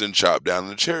Washington chopped down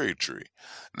the cherry tree.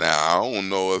 Now I don't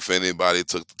know if anybody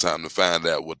took the time to find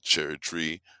out what the cherry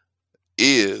tree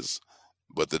is,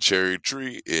 but the cherry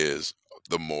tree is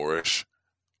the Moorish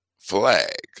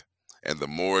flag. And the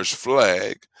Moorish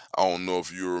flag, I don't know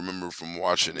if you remember from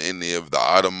watching any of the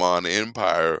Ottoman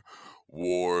Empire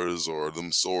wars or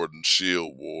them sword and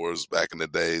shield wars back in the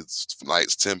days,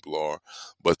 Knights Templar,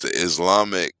 but the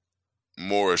Islamic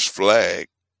Moorish flag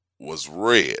was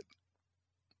red.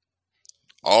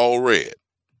 All red.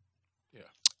 Yeah.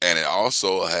 And it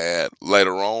also had,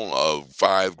 later on, a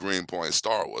 5 green point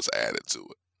star was added to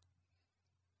it.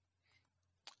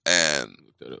 And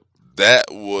that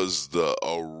was the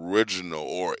original,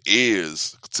 or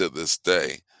is to this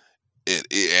day.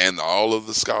 And all of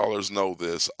the scholars know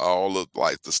this. All of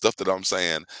like the stuff that I'm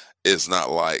saying is not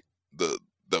like the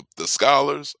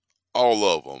scholars. All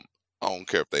of them. I don't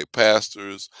care if they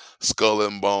pastors, Skull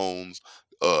and Bones,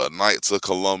 Knights of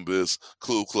Columbus,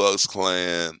 Ku Klux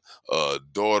Klan,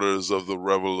 Daughters of the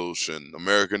Revolution,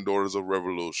 American Daughters of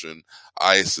Revolution,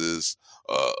 ISIS,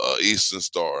 Eastern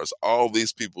Stars. All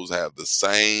these peoples have the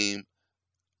same.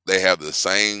 They have the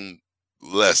same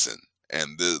lesson,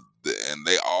 and and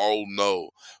they all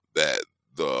know that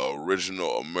the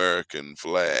original American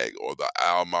flag, or the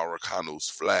Americanus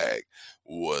flag,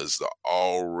 was the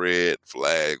all red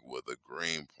flag with a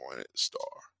green pointed star.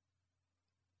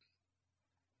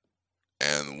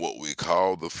 And what we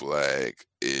call the flag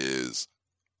is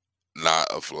not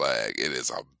a flag, it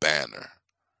is a banner.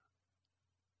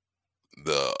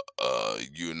 The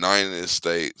United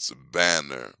States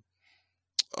banner,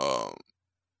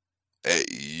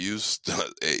 it used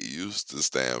to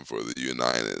stand for the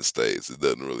United States. It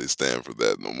doesn't really stand for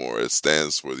that no more. It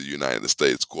stands for the United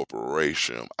States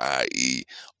Corporation, i.e.,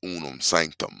 unum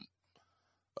sanctum.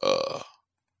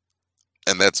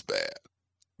 And that's bad,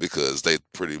 because they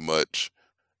pretty much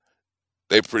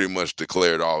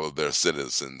declared all of their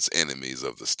citizens enemies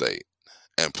of the state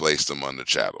and placed them under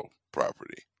chattel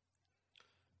property.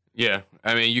 Yeah,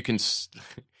 I mean, you can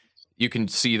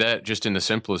see that just in the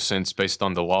simplest sense based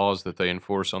on the laws that they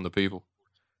enforce on the people.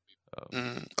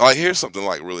 Like, here's something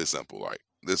like really simple. Like,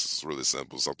 this is really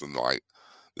simple. Something like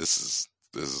this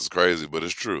is crazy, but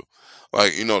it's true.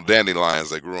 Like, dandelions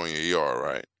that grow in your yard,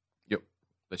 right? Yep.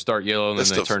 They start yellow and then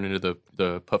they turn into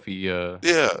the puffy. Yeah.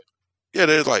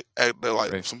 They're like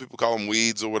right. Some people call them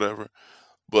weeds or whatever.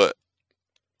 But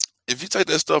if you take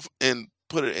that stuff and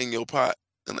put it in your pot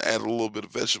and add a little bit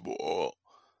of vegetable oil,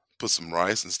 put some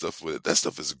rice and stuff with it, that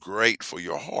stuff is great for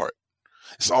your heart.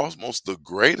 It's almost the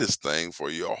greatest thing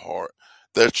for your heart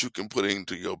that you can put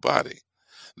into your body.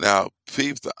 Now,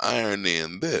 peep the irony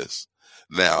in this.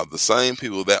 Now, the same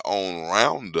people that own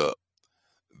Roundup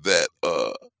that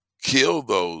kill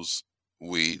those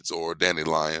weeds or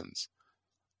dandelions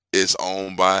is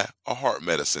owned by a heart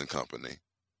medicine company.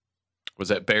 Was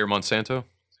that Bayer Monsanto?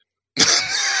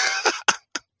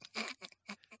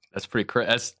 That's pretty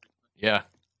crazy. Yeah.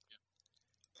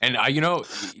 And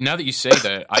now that you say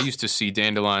that, I used to see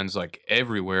dandelions like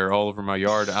everywhere, all over my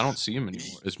yard. I don't see them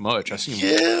anymore as much. I see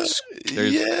them.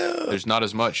 There's not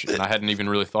as much, and I hadn't even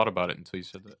really thought about it until you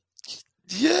said that.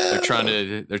 Yeah. They're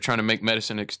trying to make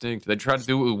medicine extinct. They tried to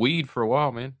do it with weed for a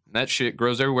while, man. And that shit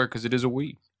grows everywhere because it is a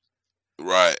weed.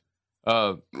 Right.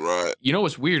 Uh, Right. you know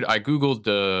what's weird? I googled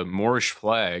the Moorish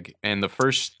flag, and the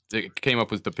first it came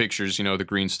up with the pictures, the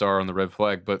green star on the red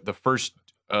flag. But the first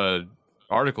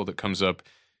article that comes up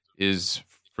is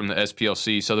from the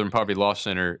SPLC, Southern Poverty Law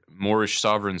Center, Moorish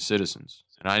sovereign citizens.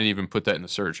 And I didn't even put that in the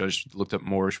search. I just looked up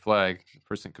Moorish flag. The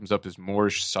first thing that comes up is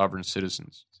Moorish sovereign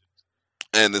citizens.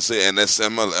 And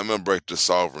I'm gonna break the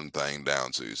sovereign thing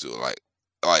down to you. So like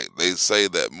they say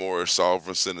that more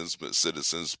sovereign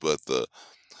citizens, but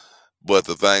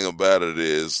the thing about it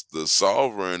is the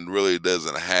sovereign really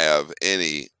doesn't have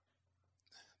any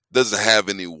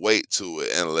weight to it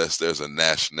unless there's a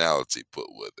nationality put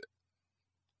with it.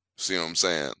 See what I'm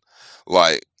saying?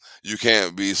 Like you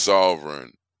can't be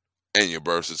sovereign and your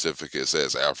birth certificate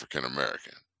says African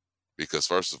American. Because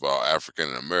first of all, African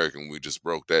and American, we just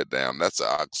broke that down. That's an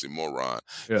oxymoron.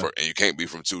 Yeah. And you can't be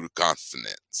from two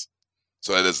continents.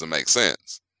 So that doesn't make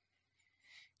sense.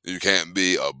 You can't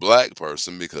be a black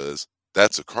person because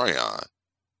that's a crayon.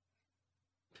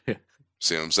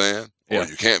 See what I'm saying? Yeah. Or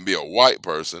you can't be a white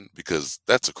person because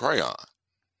that's a crayon.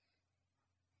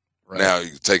 Right. Now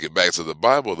you take it back to the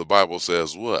Bible. The Bible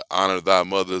says what? Honor thy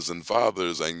mothers and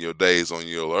fathers, and your days on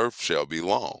your earth shall be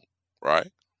long.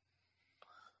 Right?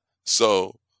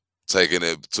 So taking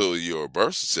it to your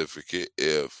birth certificate,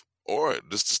 or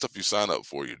just the stuff you sign up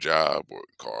for, your job or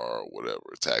car or whatever,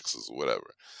 taxes or whatever,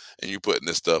 and you putting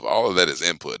this stuff, all of that is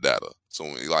input data. So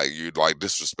when you're like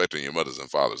disrespecting your mothers and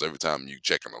fathers every time you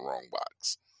check in the wrong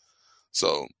box.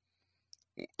 So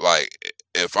like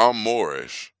if I'm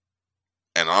Moorish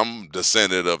and I'm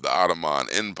descendant of the Ottoman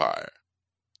Empire,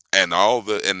 and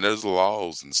there's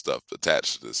laws and stuff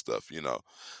attached to this stuff,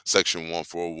 Section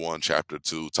 141, Chapter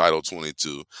 2, Title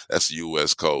 22. That's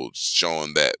U.S. code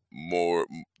showing that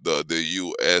the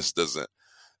U.S. doesn't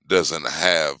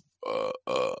have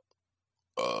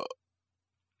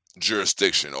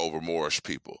jurisdiction over Moorish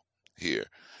people here.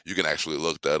 You can actually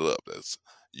look that up. That's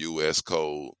U.S.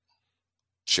 code,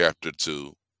 Chapter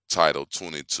 2, Title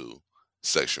 22,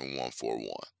 Section 141.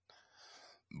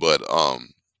 But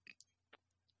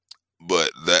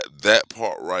that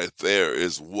part right there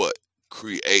is what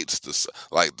creates the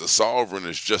sovereign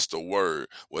is just a word.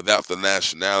 Without the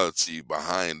nationality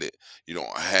behind it, you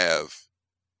don't have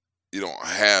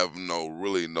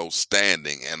no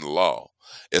standing in law.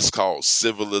 It's called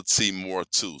civility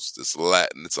mortuus. It's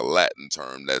a Latin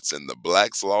term that's in the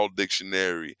Black's Law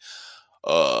Dictionary.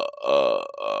 uh, uh,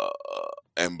 uh,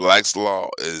 and Black's Law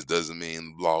doesn't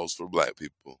mean laws for black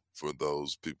people. For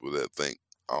those people that think,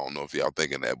 I don't know if y'all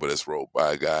thinking that, but it's wrote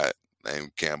by a guy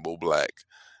named Campbell Black,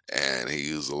 and he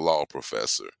is a law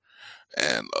professor.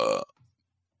 And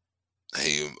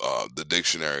the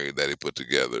dictionary that he put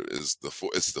together is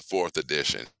it's the fourth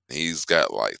edition. He's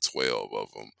got like 12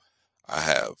 of them. I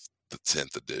have the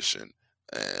 10th edition,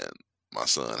 and my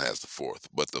son has the fourth.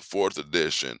 But the fourth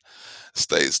edition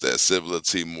states that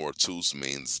civility mortuus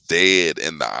means dead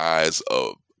in the eyes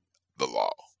of the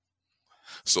law.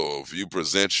 So if you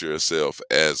present yourself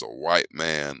as a white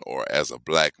man or as a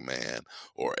black man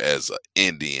or as an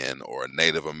Indian or a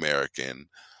Native American,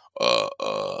 uh,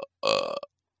 uh, uh,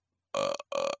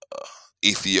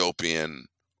 Ethiopian,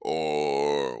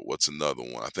 or what's another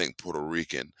one? I think Puerto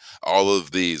Rican. All of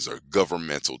these are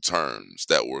governmental terms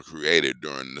that were created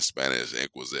during the Spanish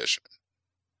Inquisition.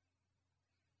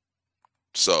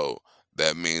 So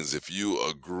that means if you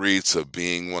agree to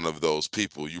being one of those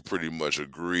people, you pretty much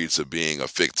agree to being a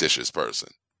fictitious person.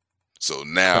 So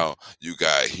now you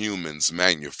got humans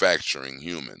manufacturing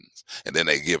humans, and then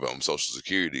they give them social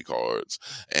security cards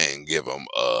and give them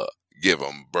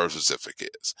birth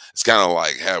certificates. It's kind of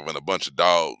like having a bunch of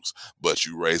dogs, but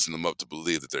you raising them up to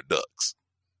believe that they're ducks.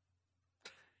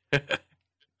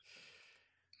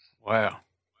 Wow.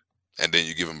 And then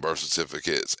you give them birth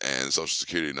certificates and social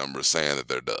security numbers saying that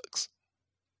they're ducks.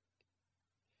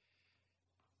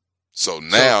 So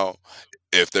now,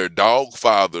 if their dog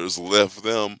fathers left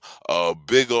them a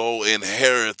big old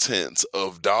inheritance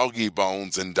of doggy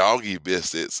bones and doggy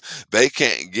biscuits, they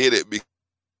can't get it.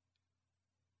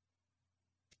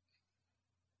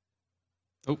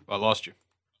 Oh, I lost you.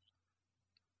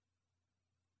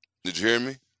 Did you hear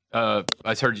me?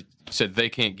 I heard you said they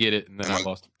can't get it, and then I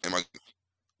lost it.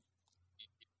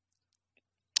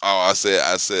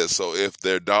 I said, so if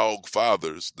their dog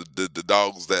fathers, the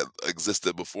dogs that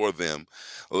existed before them,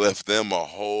 left them a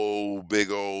whole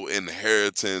big old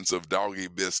inheritance of doggy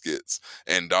biscuits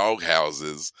and dog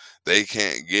houses, they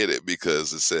can't get it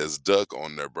because it says duck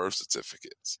on their birth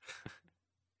certificates.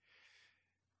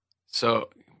 So,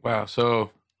 wow.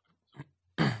 So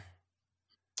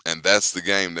And that's the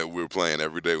game that we're playing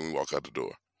every day when we walk out the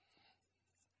door.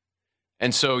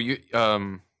 And so you,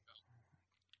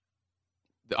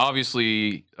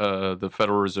 obviously, the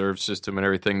Federal Reserve System and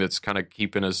everything that's kind of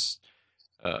keeping us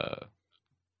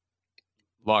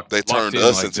locked They turned in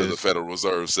us like into the this. Federal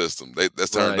Reserve System. That's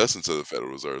turned Right. us into the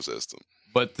Federal Reserve System.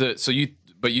 But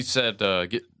you said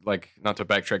get like not to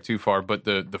backtrack too far, but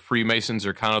the Freemasons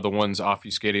are kind of the ones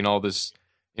obfuscating all this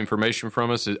information from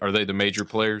us. Are they the major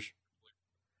players?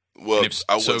 Well, And if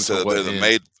I so, wouldn't to say that what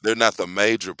end? they're not the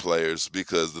major players,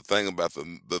 because the thing about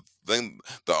the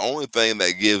only thing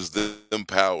that gives them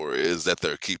power is that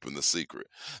they're keeping the secret.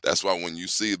 That's why when you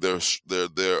see their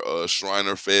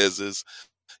Shriner fezzes,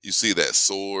 you see that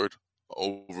sword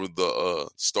over the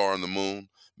star and the moon.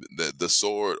 The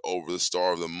sword over the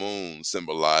star of the moon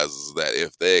symbolizes that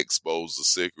if they expose the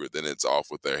secret, then it's off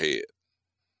with their head.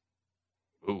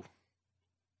 Ooh.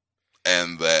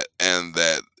 And that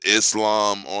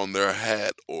Islam on their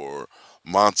hat, or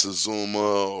Montezuma,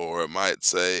 or it might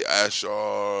say Ashar,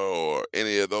 or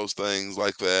any of those things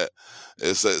like that.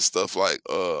 It says stuff like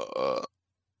one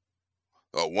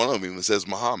of them even says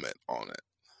Muhammad on it.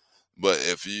 But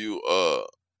if you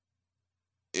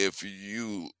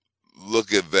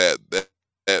look at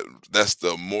that's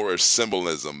the Moorish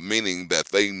symbolism, meaning that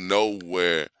they know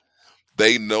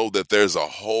that there's a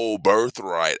whole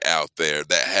birthright out there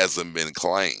that hasn't been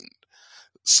claimed.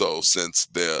 So since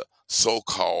the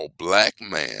so-called black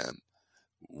man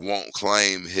won't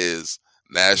claim his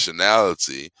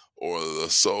nationality, or the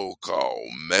so-called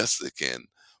Mexican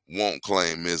won't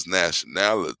claim his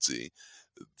nationality,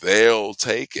 they'll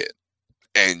take it.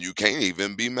 And you can't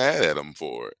even be mad at them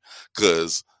for it,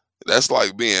 because that's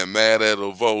like being mad at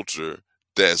a vulture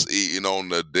that's eating on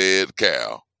the dead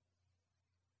cow.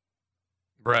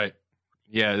 Right.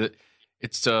 Yeah.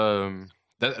 It's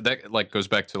that like goes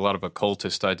back to a lot of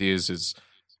occultist ideas. Is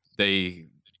they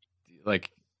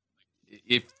like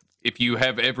if you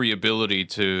have every ability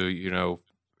to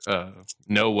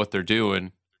know what they're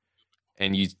doing,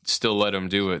 and you still let them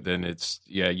do it, then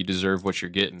you deserve what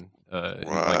you're getting. And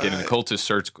like in Right. occultist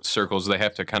circles, they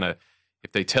have to kind of,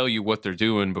 if they tell you what they're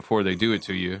doing before they do it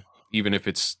to you, even if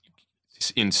it's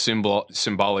in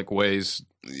symbolic ways,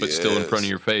 but still in front of Yes.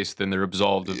 your face, then they're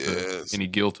absolved of Yes. any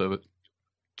guilt of it.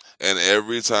 And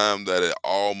every time that it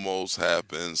almost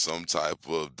happened, some type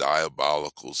of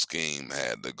diabolical scheme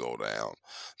had to go down.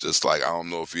 Just like, I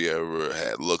don't know if you ever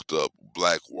had looked up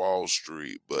Black Wall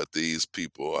Street, but these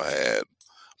people I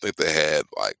think they had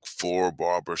like 4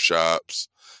 barbershops,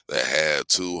 they had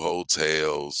 2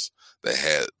 hotels, they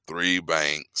had 3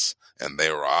 banks, and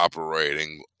they were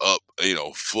operating up,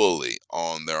 fully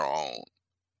on their own.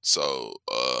 So,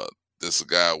 this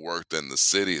guy worked in the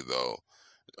city though,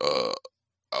 uh,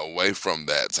 away from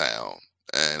that town,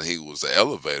 and he was the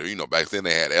elevator. Back then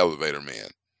they had elevator men,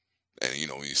 and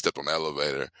when you stepped on the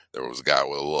elevator, there was a guy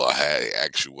with a little hat. He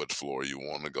asked you what floor you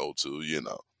want to go to,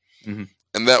 Hmm.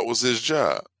 and that was his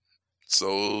job. So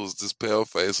it was this pale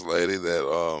faced lady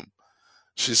that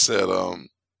she said uh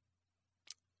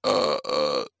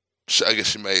uh I guess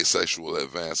she made sexual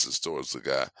advances towards the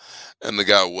guy, and the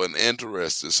guy wasn't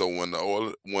interested. So when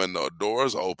the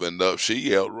doors opened up, she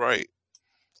yelled rape.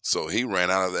 So he ran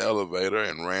out of the elevator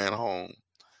and ran home.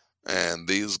 And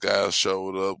these guys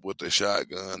showed up with their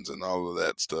shotguns and all of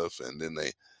that stuff. And then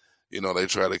they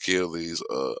try to kill these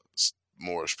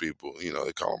Moorish people. They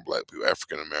call them black people,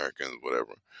 African Americans,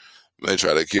 whatever. They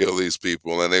try to kill these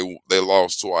people, and they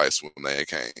lost twice when they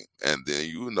came. And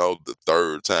then the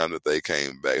third time that they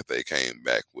came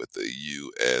back with the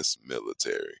U.S.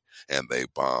 military, and they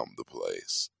bombed the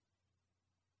place.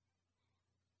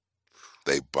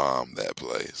 They bombed that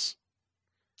place.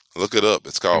 Look it up.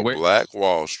 It's And called where Black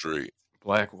Wall Street.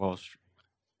 Black Wall Street.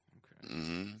 Okay.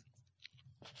 Hmm.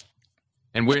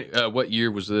 And what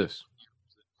year was this?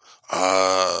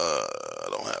 I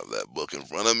don't have that book in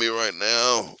front of me right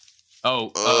now.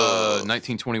 Oh, Uh,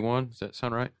 1921. Does that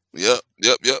sound right? yep.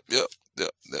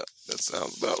 That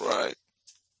sounds about right.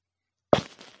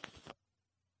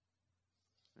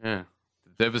 Yeah.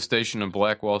 The devastation of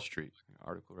Black Wall Street.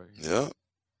 Article right here.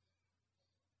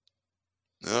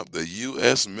 Yep. The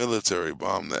U.S. military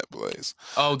bombed that place.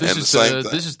 Oh, And the same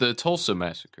thing. this is the Tulsa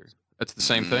massacre. That's the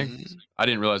same thing. Mhm. I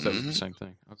didn't realize that was the Mhm. same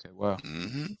thing. Okay, wow.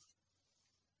 Mhm.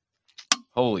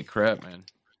 Holy crap, man.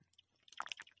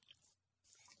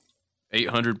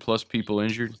 800 plus people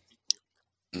injured.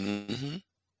 Mhm.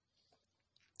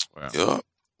 Wow.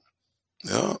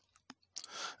 Yep.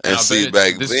 And And I see, bet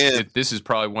back then, this is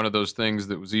probably one of those things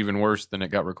that was even worse than it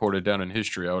got recorded down in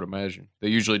history, I would imagine. They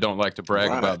usually don't like to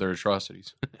brag right, about their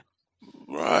atrocities.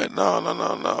 Right.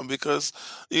 No. Because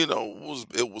it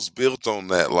was built on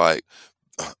that. Like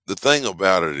the thing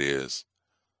about it is,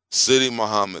 Sidi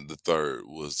Muhammad III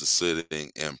was the sitting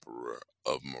emperor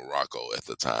of Morocco at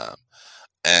the time,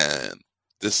 and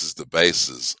this is the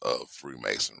basis of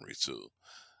Freemasonry too.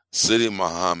 Sidi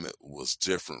Muhammad was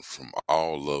different from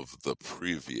all of the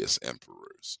previous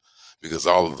emperors because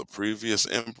all of the previous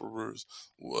emperors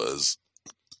was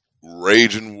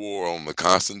raging war on the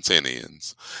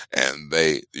Constantinians, and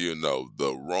the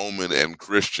Roman and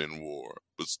Christian war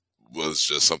was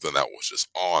just something that was just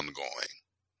ongoing.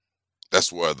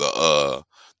 That's where the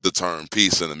term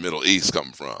peace in the Middle East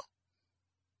come from.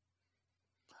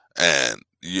 And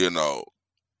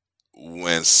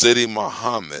when Sidi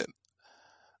Muhammad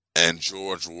and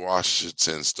George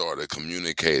Washington started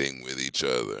communicating with each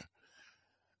other,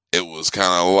 it was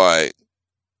kind of like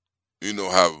you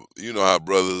know how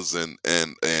brothers and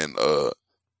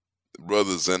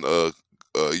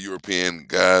European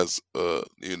guys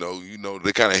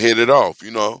they kind of hit it off.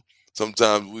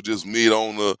 Sometimes we just meet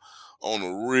on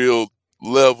a real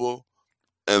level,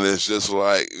 and it's just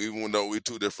like, even though we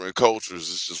two different cultures,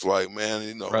 it's just like, man,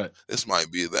 Right. this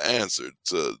might be the answer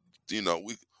to,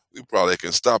 we probably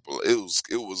can stop it.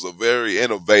 It was a very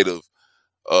innovative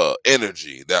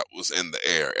energy that was in the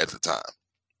air at the time.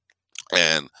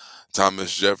 And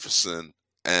Thomas Jefferson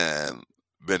and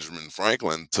Benjamin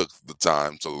Franklin took the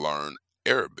time to learn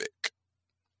Arabic.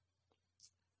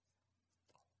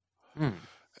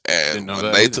 Didn't And know when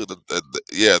that they either. took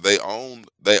yeah, they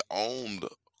owned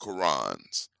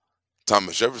Qurans.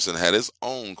 Thomas Jefferson had his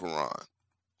own Quran.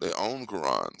 They owned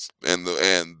Qurans, and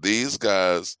these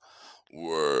guys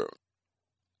were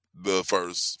the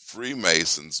first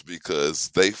Freemasons because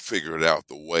they figured out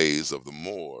the ways of the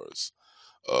Moors.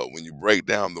 When you break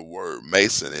down the word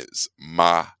Mason, it's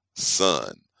my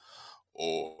son,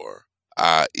 or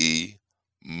i.e.,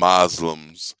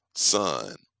 Muslim's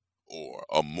son, or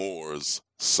a Moor's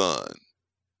son.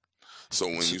 So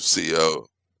when S- you see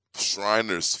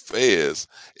Shriner's Fez,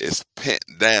 it's pent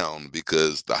down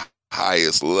because the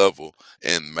highest level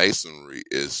in masonry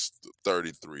is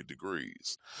 33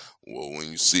 degrees. Well,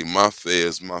 when you see my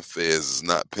Fez is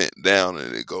not pent down,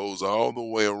 and it goes all the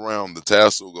way around. The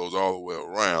tassel goes all the way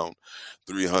around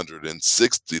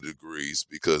 360 degrees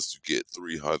because you get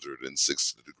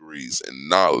 360 degrees in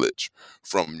knowledge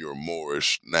from your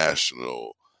Moorish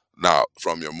national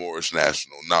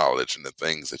knowledge and the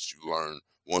things that you learn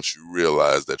once you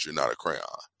realize that you're not a crayon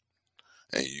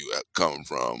and you come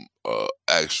from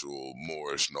actual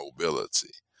Moorish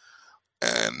nobility.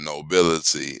 And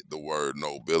nobility, the word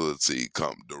nobility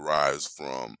derives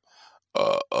from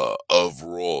of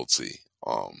royalty.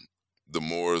 The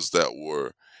Moors that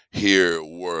were here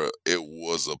it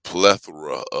was a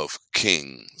plethora of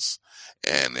kings,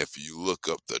 and if you look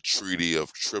up the Treaty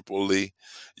of Tripoli,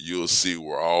 you'll see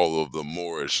where all of the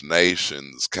Moorish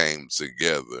nations came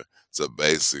together to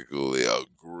basically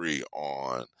agree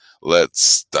on, let's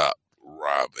stop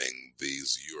robbing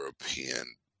these European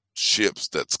ships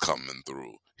that's coming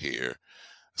through here,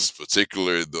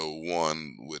 particularly the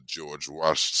one with George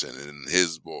Washington and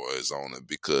his boys on it,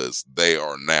 because they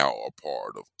are now a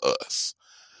part of us.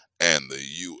 And the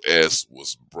U.S.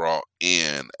 was brought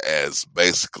in as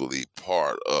basically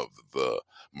part of the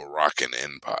Moroccan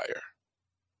Empire.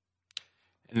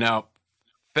 Now,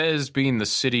 Fez being the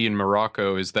city in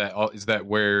Morocco, is that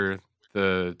where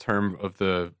the term of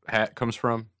the hat comes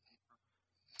from?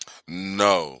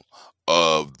 No,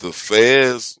 the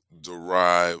Fez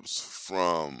derives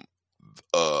from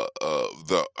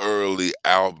the early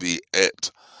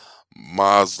Albiette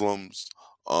Muslims.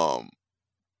 Um,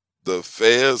 the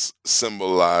Fez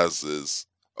symbolizes,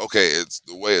 okay, it's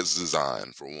the way it's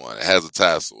designed. For one, it has a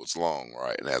tassel, it's long,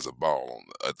 right, and it has a ball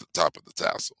at the top of the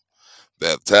tassel.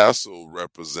 That tassel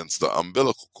represents the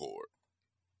umbilical cord.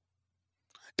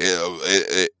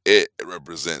 It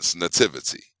represents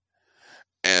nativity.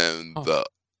 And Oh,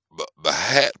 the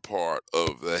hat part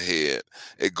of the head,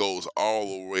 it goes all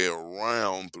the way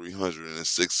around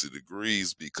 360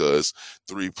 degrees because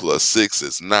 3 plus 6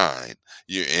 is 9.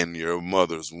 You're in your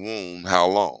mother's womb how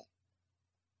long?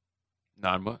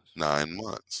 9 months. 9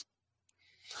 months.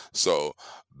 So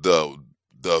the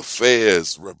the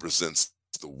fez represents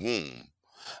the womb,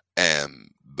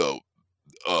 and the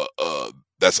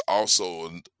that's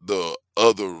also the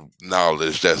other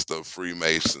knowledge that the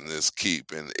Freemason is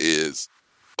keeping is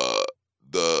uh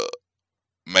the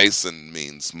Mason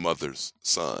means mother's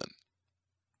son.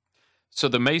 So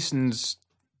the Masons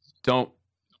don't,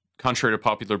 contrary to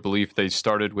popular belief, they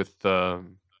started with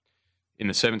in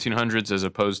the 1700s as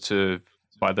opposed to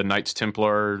by the Knights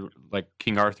Templar, like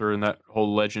King Arthur and that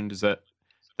whole legend. Is that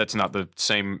that's not the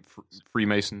same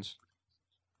Freemasons?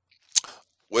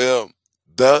 Well,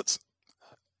 that's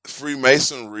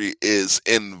Freemasonry is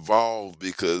involved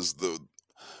because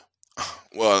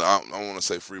well, I want to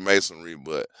say Freemasonry,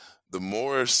 but the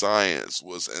Moorish science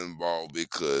was involved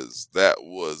because the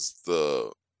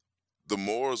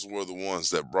Moors were the ones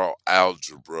that brought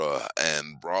algebra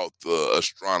and brought the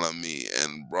astronomy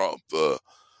and brought the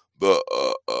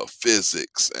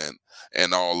physics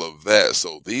and all of that.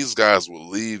 So these guys will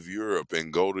leave Europe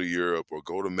and go to Europe or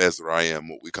go to Mizraim,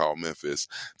 what we call Memphis,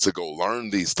 to go learn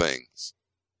these things.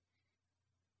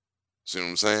 See what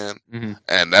I'm saying? Mm-hmm.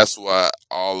 And that's why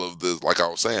all of the, like I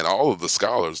was saying, all of the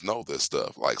scholars know this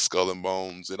stuff, like Skull and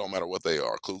Bones. It don't matter what they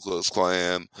are, Ku Klux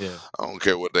Klan. Yeah. I don't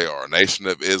care what they are, Nation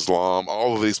of Islam.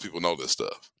 All of these people know this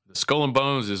stuff. The Skull and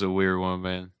Bones is a weird one,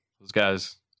 man. Those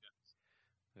guys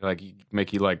like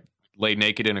make you like lay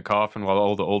naked in a coffin while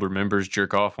all the older members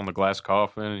jerk off on the glass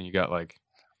coffin, and you got like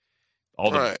all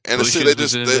the Right, and see,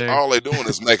 Bushes in there. all they doing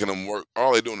is making them work.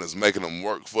 All they doing is making them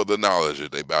work for the knowledge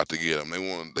that they about to get them.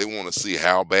 They want to see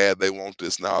how bad they want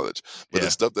this knowledge. But Yeah.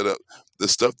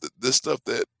 this stuff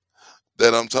that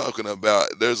I'm talking about.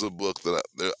 There's a book that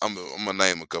I'm gonna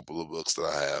name a couple of books that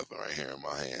I have right here in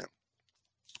my hand.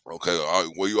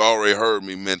 Okay, well, you already heard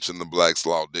me mention the Black's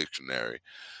Law Dictionary.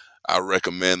 I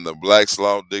recommend the Black's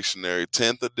Law Dictionary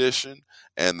 10th edition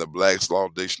and the Black's Law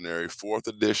Dictionary 4th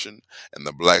edition and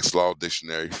the Black's Law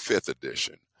Dictionary 5th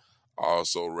edition. I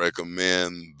also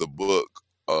recommend the book,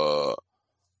 well,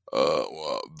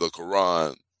 the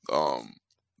Quran,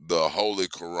 the Holy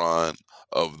Quran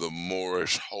of the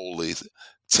Moorish Holy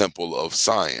Temple of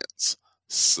Science,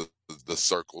 the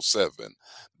Circle 7,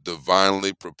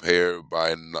 divinely prepared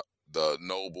by the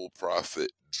noble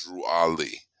prophet Drew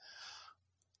Ali.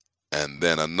 And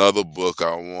then another book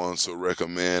I want to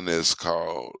recommend is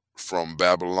called From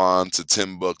Babylon to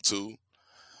Timbuktu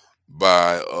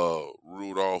by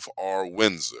Rudolph R.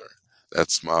 Windsor.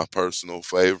 That's my personal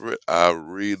favorite. I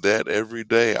read that every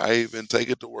day. I even take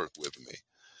it to work with me.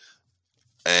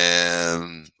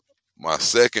 And my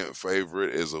second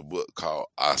favorite is a book called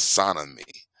Astronomy,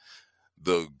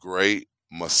 The Great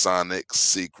Masonic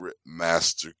Secret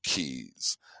Master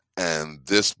Keys. And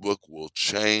this book will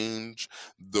change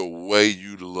the way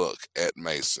you look at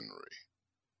masonry.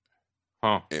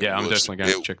 Oh, yeah, I'm definitely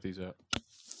going to check these out.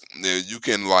 You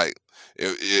can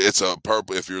it's a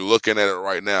purple. If you're looking at it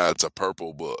right now, it's a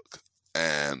purple book,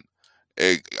 and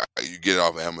you get it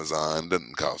off Amazon. It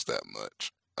doesn't cost that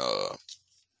much.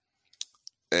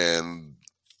 And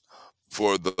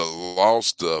for the law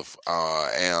stuff,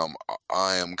 I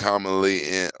am commonly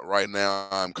in right now.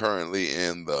 I'm currently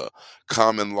in the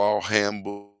Common Law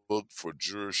Handbook for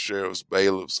jurors, sheriffs,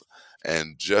 bailiffs,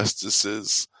 and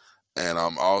justices, and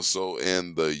I'm also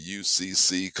in the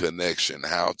UCC Connection: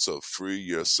 How to Free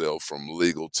Yourself from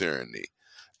Legal Tyranny.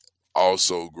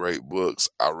 Also great books.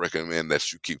 I recommend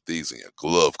that you keep these in your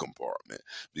glove compartment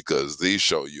because these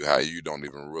show you how you don't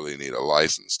even really need a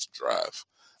license to drive.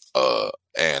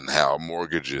 And how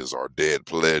mortgages are dead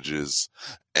pledges,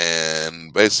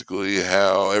 and basically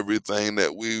how everything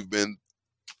that we've been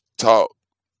taught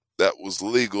that was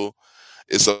legal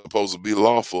is supposed to be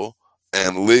lawful,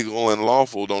 and legal and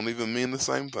lawful don't even mean the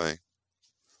same thing.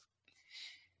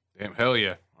 Damn, hell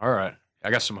yeah. All right.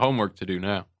 I got some homework to do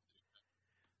now.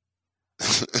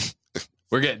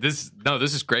 We're getting this. No,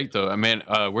 this is great though. I mean,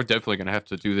 we're definitely going to have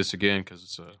to do this again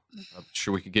because I'm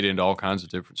sure we could get into all kinds of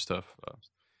different stuff.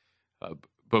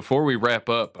 Before we wrap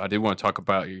up, I did want to talk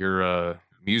about your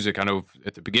music. I know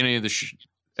at the beginning of the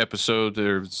episode,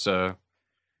 there's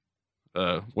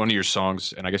one of your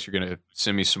songs, and I guess you're going to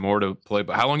send me some more to play.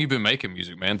 But how long you been making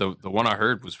music, man? The one I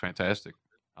heard was fantastic.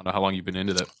 I don't know how long you've been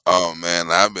into that. Oh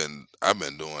man, I've been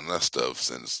doing that stuff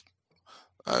since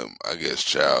I guess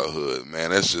childhood.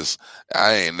 Man, it's just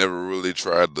I ain't never really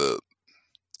tried to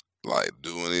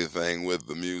do anything with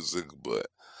the music, but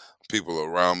people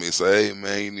around me say, "Hey,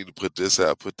 man, you need to put this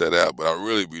out, put that out." But I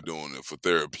really be doing it for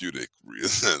therapeutic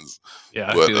reasons.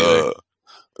 Yeah, I But feel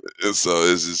and so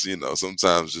it's just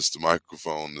sometimes just the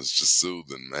microphone is just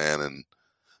soothing, man, and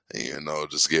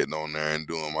just getting on there and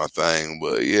doing my thing.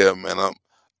 But yeah, man,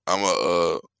 I'm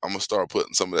gonna start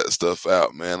putting some of that stuff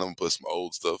out, man. I'm gonna put some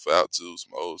old stuff out too,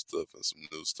 some old stuff and some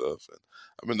new stuff. And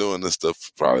I've been doing this stuff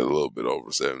for probably a little bit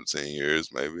over 17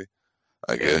 years, maybe.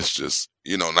 I guess just,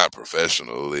 not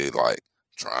professionally,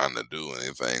 trying to do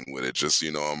anything with it. Just,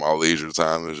 in my leisure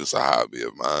time, it's just a hobby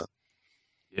of mine.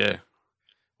 Yeah.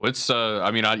 Well, it's,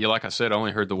 like I said, I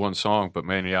only heard the one song, but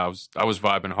man, yeah, I was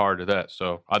vibing hard to that.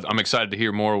 So I'm excited to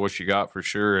hear more of what you got for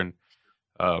sure. And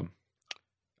I'll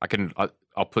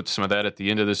put some of that at the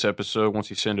end of this episode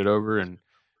once you send it over. And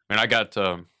man, I got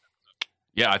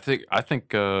Yeah, I think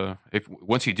if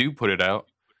once you do put it out,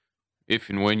 if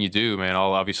and when you do, man,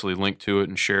 I'll obviously link to it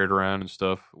and share it around and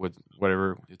stuff with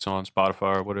whatever it's on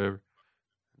Spotify or whatever.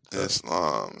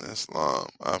 Uh, Islam.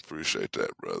 I appreciate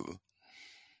that, brother.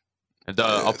 and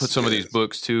I'll put Yes, some of these yes.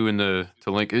 books too in the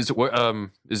to link. Is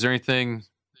there anything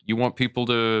you want people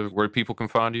to where people can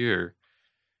find you or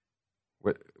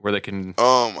where they can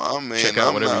I check mean,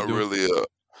 out whatever you're doing?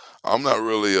 I'm not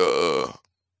really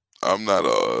I'm not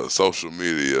a social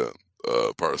media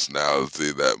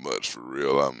personality that much for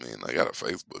real. I mean, I got a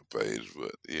Facebook page,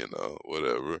 but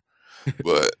whatever.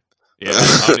 But Yeah,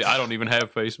 I don't even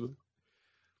have Facebook.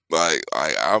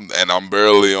 I'm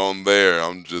barely on there.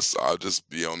 I'll just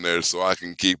be on there so I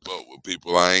can keep up with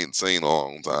people I ain't seen in a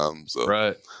long time. So,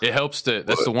 Right. It helps to.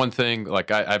 That's but the one thing.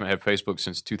 Like I haven't had Facebook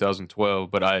since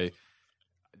 2012, but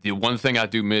the one thing I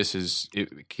do miss is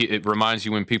it reminds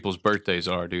you when people's birthdays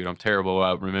are, dude. I'm terrible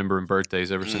at remembering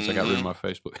birthdays ever since I got rid of hmm my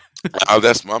Facebook.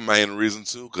 that's my main reason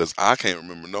too, because I can't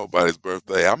remember nobody's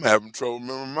birthday. I'm having trouble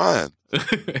remembering mine.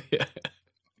 Yeah.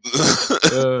 try,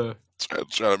 Uh,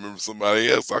 try to remember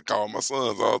somebody else. I call my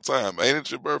sons all the time. Ain't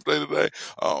it your birthday today?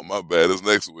 Oh, my bad. It's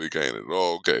next week, ain't it?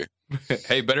 Oh, okay.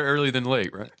 hey, better early than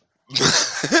late, right?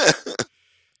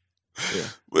 Yeah.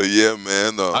 But yeah,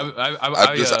 man. I I I I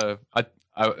I just. uh I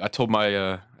I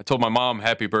told my mom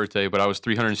happy birthday, but I was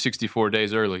 364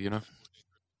 days early.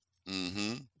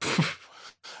 hmm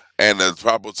And the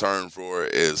proper term for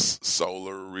it is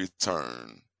solar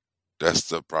return. That's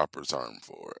the proper term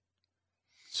for it.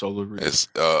 Solar return. It's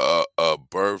a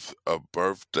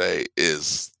birthday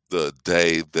is the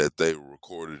day that they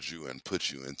recorded you and put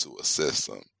you into a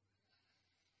system.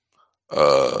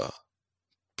 Uh,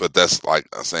 but that's like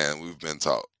I'm saying, we've been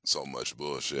taught so much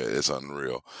bullshit. It's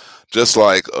unreal. Just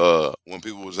like when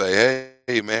people would say,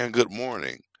 "Hey man, good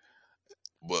morning,"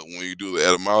 but when you do the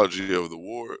etymology of the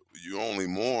word, you only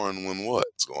mourn when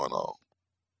what's going on.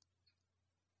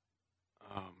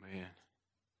 Oh man,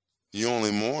 You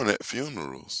only mourn at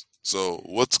funerals. So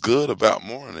what's good about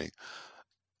mourning?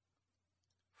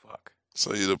 fuck.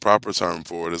 So the proper term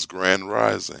for it is grand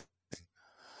rising,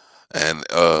 and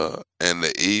in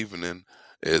the evening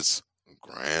is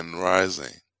grand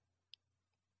rising.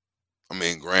 I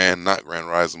mean grand, not grand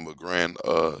rising, but grand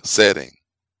setting,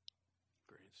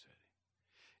 Grand city.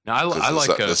 Now because I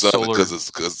like the sun, solar.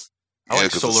 I yeah, like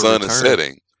because the solar sun is return.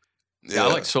 setting. Yeah, I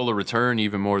like Yeah. solar return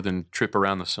even more than trip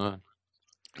around the sun.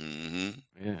 hmm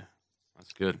Yeah,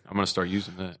 that's good. I'm gonna start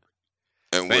using that.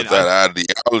 And Man, with that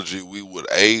ideology, we would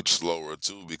age slower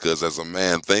too, because as a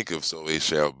man thinketh, so he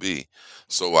shall be.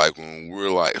 So, like when we're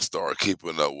like start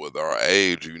keeping up with our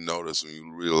age, you notice when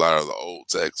you read a lot of the old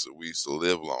texts that we used to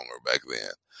live longer back then.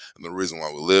 And the reason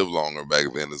why we lived longer back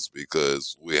then is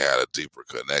because we had a deeper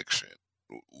connection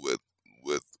with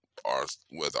with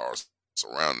with our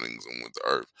surroundings and with the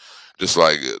earth. Just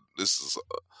like this is,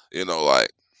 like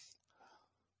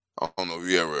I don't know if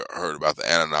you ever heard about the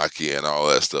Anunnaki and all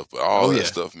that stuff, but oh all that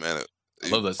yeah, stuff, man, I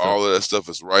love that stuff. all of that stuff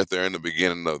is right there in the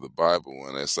beginning of the Bible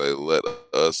when they say, "Let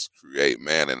us create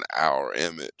man in our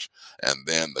image," and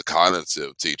then the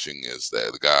cognitive teaching is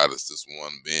that God is this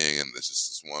one being and it's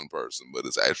just this one person, but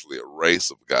it's actually a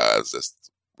race of gods that's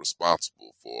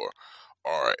responsible for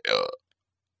our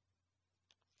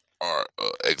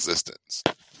existence.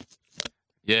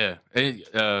 Yeah,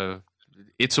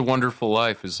 it's a Wonderful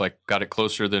Life is like got it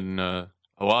closer than a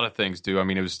lot of things do. I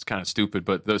mean, it was kind of stupid,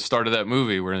 but the start of that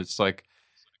movie where it's like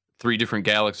three different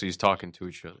galaxies talking to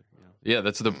each other. Yeah,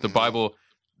 that's the hmm Bible,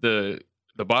 the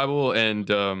the Bible, and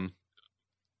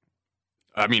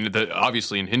I mean,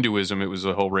 obviously in Hinduism it was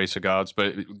a whole race of gods,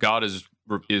 but God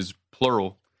is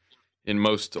plural in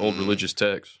most old hmm religious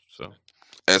texts. So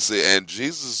And see, and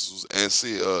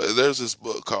there's this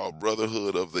book called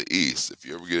Brotherhood of the East. If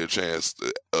you ever get a chance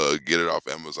to get it off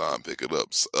Amazon, pick it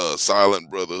up. Silent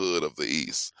Brotherhood of the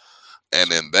East.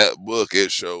 And in that book,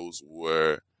 it shows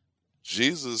where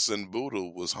Jesus and Buddha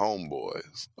was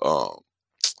homeboys.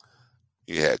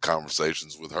 He had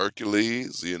conversations with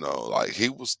Hercules. Like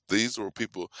these were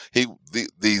people.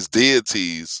 These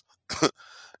deities.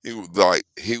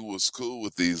 He was cool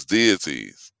with these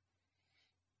deities.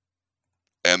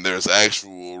 And there's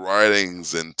actual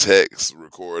writings and text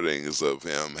recordings of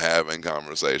him having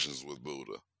conversations with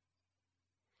Buddha.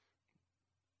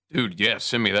 dude, yeah,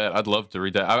 send me that. I'd love to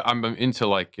read that. I'm into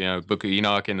like Book of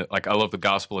Enoch and like I love the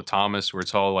Gospel of Thomas, where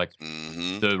it's all like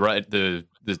hmm the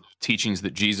teachings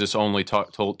that Jesus only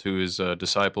told to his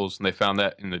disciples, and they found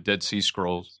that in the Dead Sea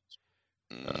Scrolls.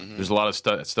 hmm There's a lot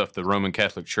of stuff the Roman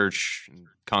Catholic Church and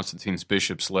Constantine's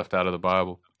bishops left out of the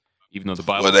Bible, even though the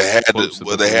Well, Bible they actually had to. quotes the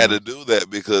Well, Book they of had to Enoch. do that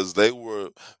because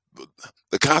the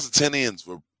Constantinians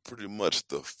were pretty much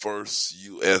the first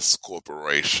U.S.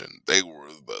 corporation. They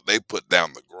put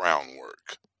down the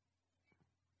groundwork.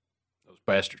 Those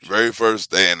bastards. Very first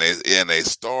day, and they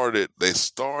started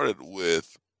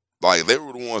with, like, they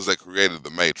were the ones that created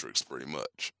the Matrix pretty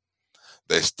much.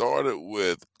 They started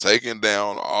with taking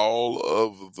down all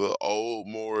of the old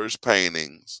Moorish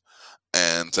paintings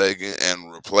and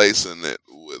replacing it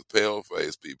with pale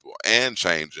face people and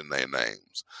changing their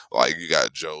names. Like, you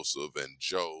got Joseph and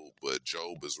Job, but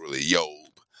Job is really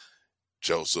Job.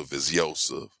 Joseph is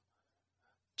Yosef.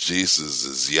 Jesus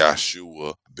is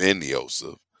Yahshua ben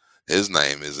Yosef. His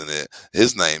name isn't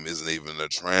even a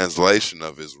translation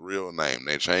of his real name.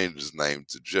 They changed his name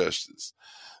to Justice.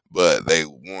 But they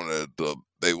wanted to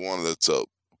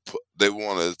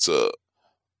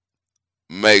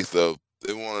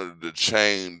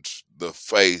change the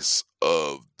face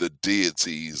of the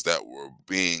deities that were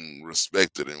being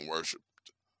respected and worshipped.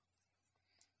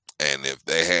 And if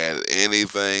they had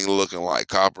anything looking like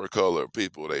copper colored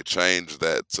people, they changed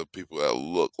that to people that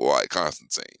look like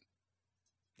Constantine.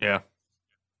 Yeah.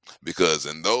 Because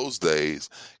in those days,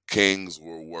 kings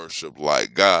were worshipped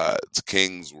like gods.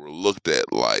 Kings were looked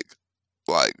at like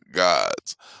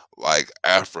gods. Like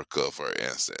Africa, for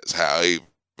instance, how it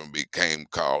even became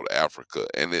called Africa.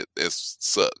 And it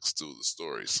sucks too. The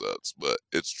story sucks, but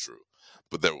it's true.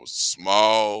 But there was a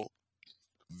small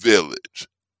village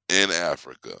in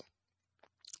Africa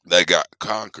that got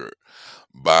conquered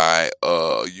by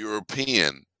a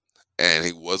European, and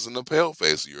he wasn't a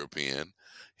pale-faced European.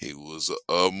 He was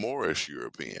a Moorish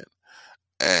European,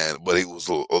 but he was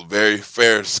a very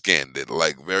fair-skinned,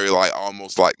 like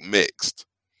almost like mixed.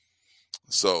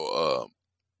 So,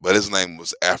 but his name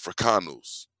was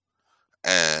Africanus,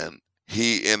 and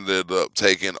he ended up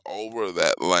taking over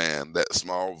that land, that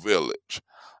small village,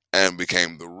 and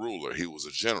became the ruler. He was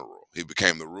a general. He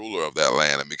became the ruler of that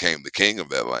land and became the king of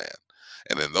that land.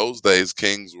 And in those days,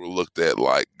 kings were looked at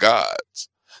like gods.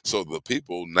 So the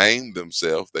people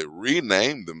they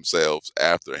renamed themselves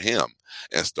after him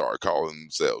and started calling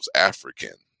themselves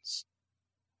Africans.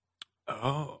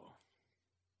 Oh.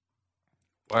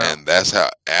 Wow. And that's how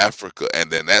Africa,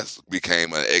 and then that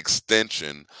became an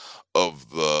extension of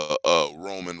the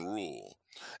Roman rule.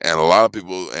 And a lot of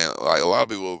people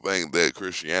think that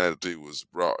Christianity was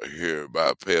brought here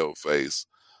by pale-faced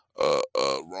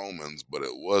Romans, but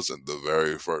it wasn't. The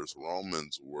very first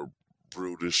Romans were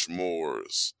brutish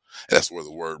Moors. That's where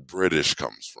the word British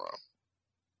comes from.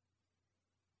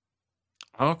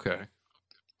 Okay.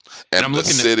 And I'm the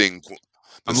looking sitting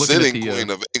at Queen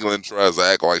of England tries to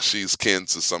act like she's kin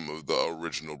to some of the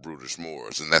original brutish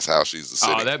Moors, and that's how she's the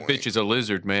sitting Oh, that queen. bitch is a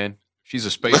lizard, man. She's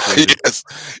a space lizard.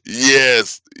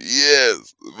 yes.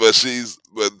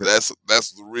 But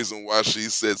that's the reason why she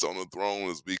sits on the throne,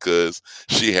 is because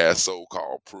she has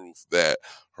so-called proof that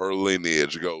her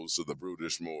lineage goes to the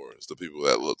brutish Moors, the people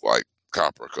that look like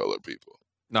copper-colored people.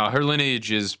 No, her lineage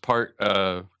is part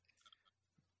Vlad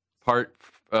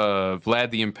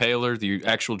the Impaler, the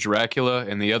actual Dracula,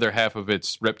 and the other half of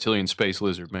it's reptilian space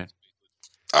lizard, man.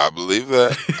 I believe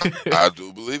that. I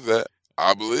do believe that.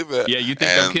 I believe that. Yeah, you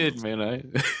think I'm kidding,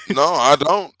 man? No, I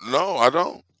don't. No, I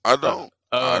don't. I don't.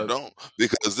 I don't,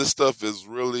 because this stuff is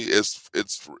really it's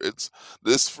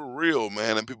this for real,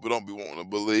 man, and people don't be wanting to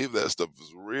believe that stuff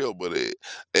is real, but it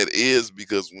is,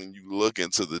 because when you look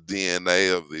into the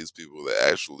DNA of these people that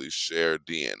actually share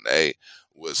DNA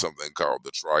with something called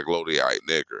the troglodyte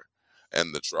nigger,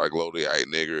 and the troglodyte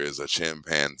nigger is a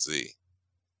chimpanzee.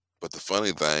 But the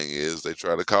funny thing is, they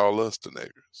try to call us the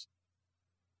niggers.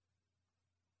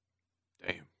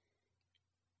 Damn.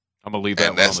 I'm gonna leave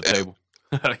that one on the table.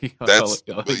 That's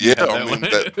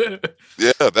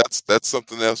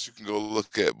something else you can go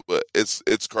look at, but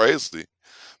it's crazy.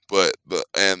 But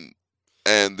then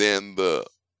the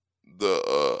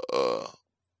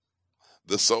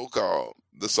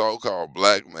so-called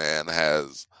black man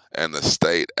has an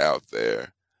estate out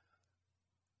there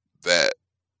that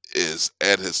is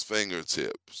at his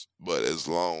fingertips, but as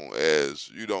long as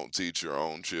you don't teach your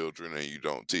own children, and you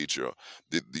don't teach you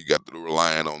got to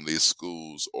relying on these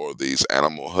schools or these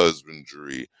animal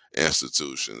husbandry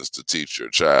institutions to teach your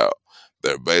child,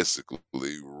 they're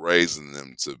basically raising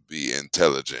them to be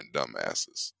intelligent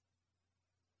dumbasses.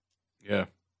 Yeah.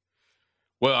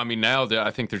 Well, I mean, now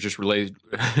I think they're just raising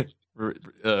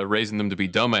them to be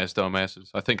dumbasses.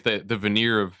 I think that the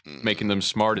veneer of making them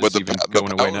smart is even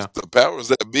going away now. The powers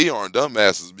that be aren't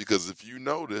dumbasses, because if you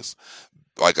notice,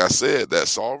 like I said, that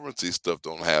sovereignty stuff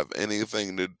don't have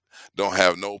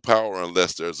no power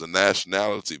unless there's a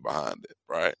nationality behind it,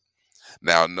 right?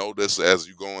 Now, notice as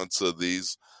you go into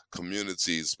these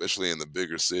communities, especially in the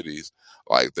bigger cities,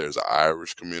 like there's an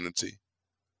Irish community,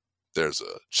 There's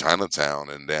a Chinatown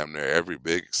in damn near every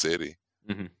big city.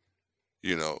 Hmm.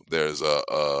 You know, there's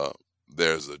a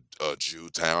Jew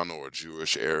town or a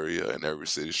Jewish area in every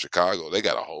city. Chicago, they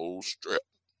got a whole strip.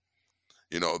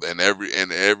 You know, in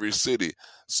every city.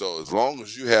 So as long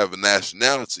as you have a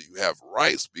nationality, you have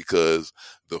rights because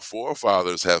the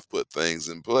forefathers have put things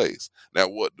in place. Now,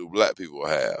 what do black people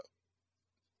have?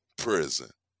 Prison,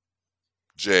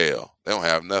 jail. They don't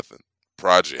have nothing.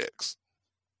 Projects.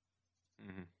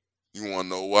 Hmm. You want to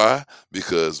know why?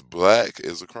 Because black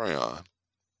is a crayon.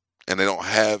 And they don't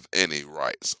have any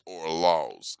rights or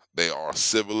laws. They are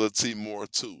civility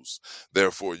mortus.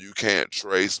 Therefore, you can't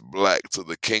trace black to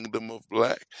the kingdom of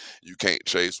black. You can't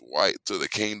trace white to the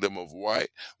kingdom of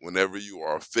white. Whenever you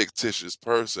are a fictitious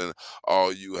person,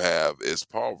 all you have is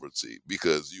poverty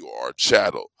because you are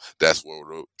chattel. That's where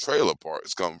the trailer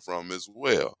parks come from as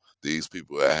well. These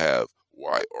people that have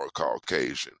white or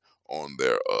Caucasian on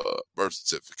their birth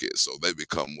certificate, so they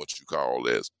become what you call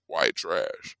as white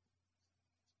trash.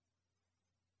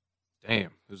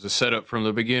 Damn, it was a setup from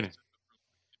the beginning.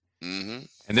 Mm-hmm.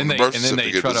 And then they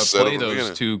try to play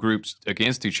those two groups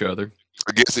against each other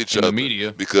in the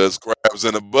media because crabs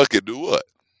in a bucket do what?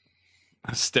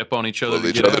 Step on each other Pull to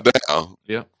each get other out. down.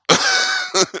 Yeah,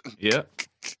 yeah,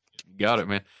 got it,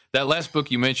 man. That last book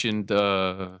you mentioned,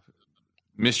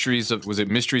 Mysteries of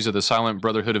the Silent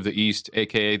Brotherhood of the East,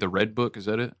 aka the Red Book? Is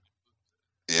that it?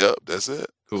 Yep, that's it.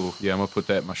 Cool. Yeah, I'm gonna put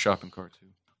that in my shopping cart too.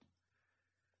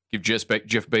 Give Jeff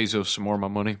Bezos some more of my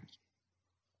money.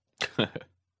 Well,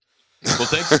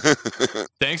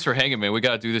 thanks for hanging, man. We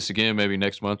got to do this again maybe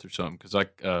next month or something because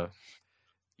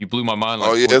you blew my mind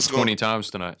 20 times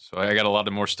tonight. So I got a lot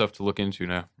of more stuff to look into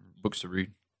now, books to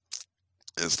read.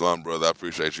 Islam, brother, I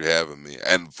appreciate you having me.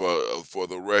 And for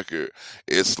the record,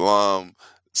 Islam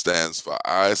stands for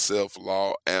I, self,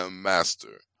 law, and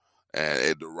master. And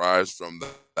it derives from the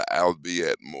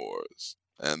Albeit Moors.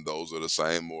 And those are the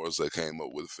same Moors that came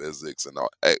up with physics and all.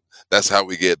 That's how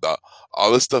we get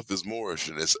all this stuff is Moorish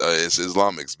and it's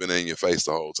Islamic. It's been in your face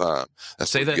the whole time.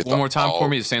 Say that one more time for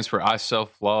me. It stands for I,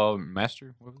 self, law,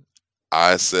 master. What was it?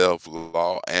 I, self,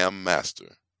 law, and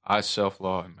master. I, self,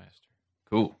 law, and master.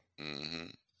 Cool. Mm-hmm.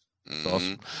 That's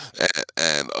awesome.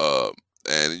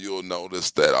 And you'll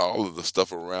notice that all of the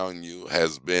stuff around you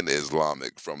has been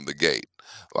Islamic from the gate.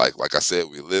 Like I said,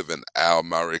 we live in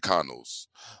Al-Maricanos,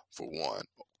 for one,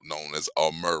 known as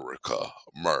America,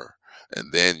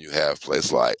 and then you have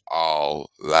places like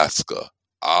Alaska.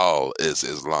 Al is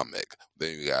Islamic.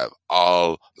 Then you have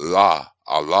Allah,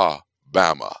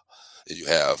 Bama. And you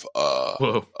have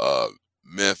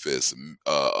Memphis,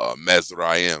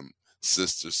 Mizraim,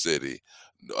 Sister City,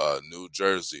 New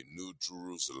Jersey, New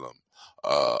Jerusalem,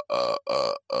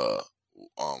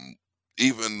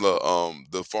 even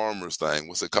the farmers thing.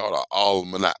 What's it called? An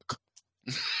almanac.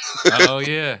 Oh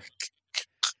yeah,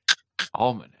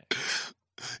 almanac.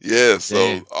 Yeah,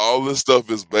 so all this stuff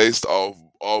is based off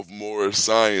Moorish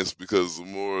science because the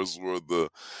Moors were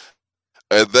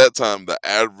at that time the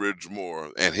average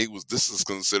Moor, and this is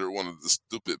considered one of the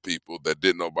stupid people that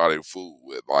didn't nobody fool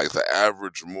with. Like the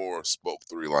average Moor spoke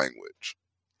 3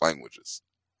 languages.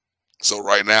 So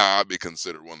right now I'd be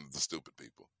considered one of the stupid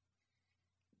people.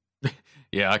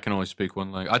 Yeah, I can only speak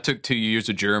one language. I took 2 years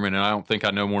of German, and I don't think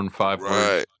I know more than 5 words.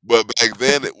 Right, but back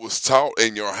then it was taught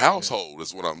in your household.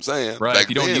 Is what I'm saying. Right, back if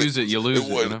you don't use it, you lose it.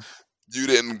 You know? You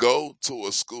didn't go to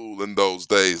a school in those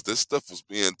days. This stuff was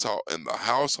being taught in the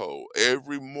household.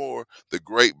 Every more, the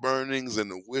great burnings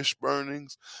and the wish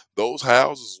burnings, those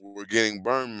houses were getting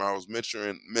burned. I was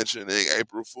mentioning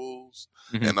April Fools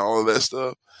and all of that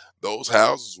stuff. Those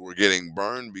houses were getting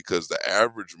burned because the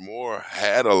average Moor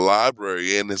had a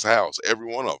library in his house, every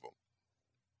one of them.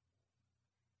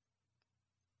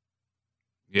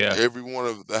 Yeah. Every one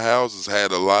of the houses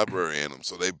had a library in them,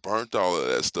 so they burnt all of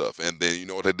that stuff. And then you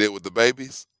know what they did with the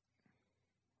babies?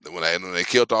 When they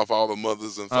killed off all the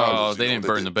mothers and fathers. Oh, they didn't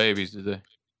burn the babies, did they?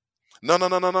 No.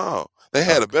 They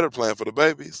had a better plan for the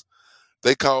babies.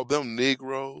 They called them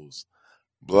Negroes,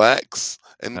 blacks,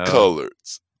 and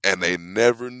coloreds, and they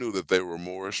never knew that they were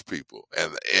Moorish people.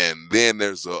 And then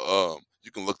there's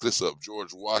you can look this up,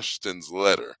 George Washington's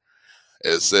letter.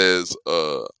 It says,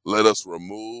 let us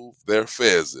remove their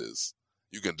fezzes.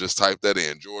 You can just type that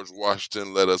in. George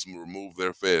Washington, let us remove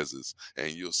their fezzes.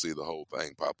 And you'll see the whole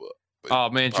thing pop up. Oh,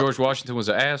 man, George Washington was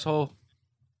an asshole?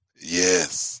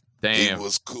 Yes. Damn. He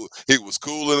was cool. He was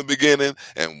cool in the beginning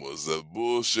and was a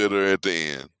bullshitter at the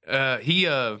end.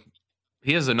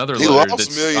 He has another letter. He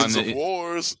lost millions of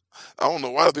wars. I don't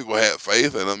know why people had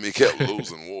faith in him. He kept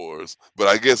losing wars, but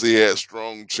I guess he had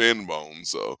strong chin bones.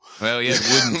 So he had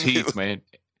wooden teeth, man.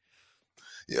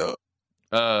 Yeah.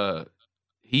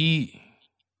 he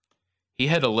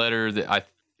had a letter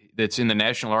that's in the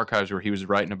National Archives where he was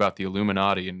writing about the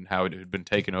Illuminati and how it had been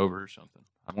taken over or something.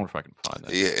 I wonder if I can find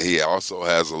that. He also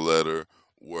has a letter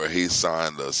where he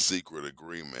signed a secret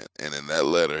agreement, and in that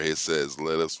letter he says,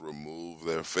 "Let us remove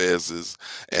their fezzes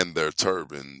and their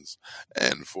turbans,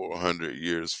 and 400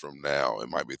 years from now, it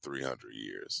might be 300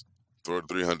 years.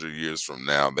 300 years from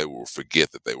now, they will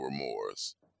forget that they were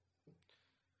Moors."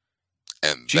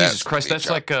 And Jesus Christ, that's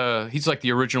like he's like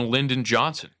the original Lyndon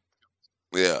Johnson.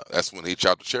 Yeah, that's when he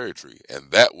chopped the cherry tree, and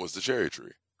that was the cherry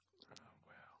tree.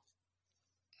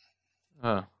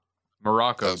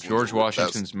 Morocco, George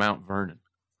Washington's Mount Vernon.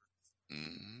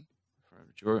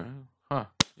 Huh.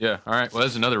 Yeah. All right. Well,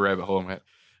 there's another rabbit hole.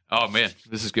 Oh man,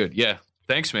 this is good. Yeah.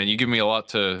 Thanks, man. You give me a lot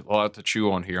to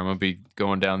chew on here. I'm gonna be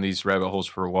going down these rabbit holes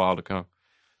for a while to come.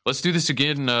 Let's do this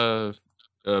again.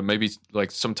 Maybe like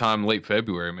sometime late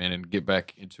February, man, and get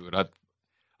back into it.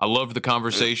 I love the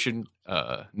conversation.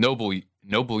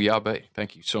 Noble Yah Bey.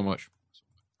 Thank you so much.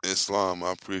 Islam,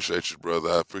 I appreciate you, brother.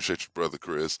 I appreciate you, brother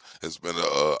Chris. It's been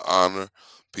an honor.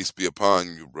 Peace be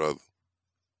upon you, brother.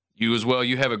 You as well.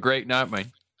 You have a great night,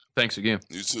 man. Thanks again.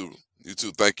 You too. You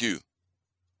too. Thank you.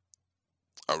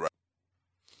 All right.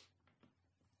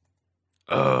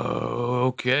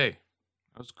 Okay.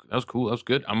 That was cool. That was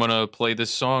good. I'm going to play this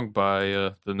song by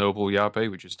the Noble Yah Bey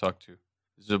we just talked to.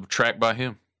 This is a track by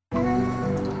him.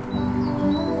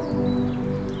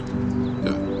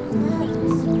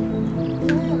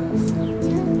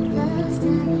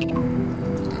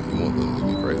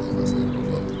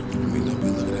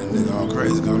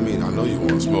 Crazy, cause I mean, I know you want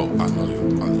to smoke. I know you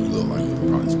look like you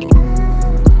probably smoke.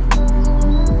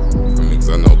 I mean, cause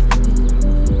I know.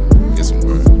 Get some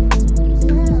word.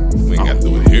 We ain't got to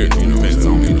do it here, you know what I'm saying? I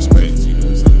don't need respect, you know what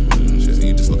I'm saying? But shit,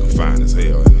 you just looking fine as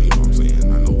hell, and you know what I'm saying? I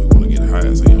know we want to get high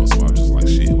as hell, so I'm just like,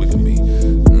 shit, we can be.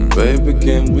 Baby,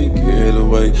 can we get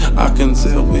away? I can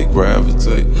tell we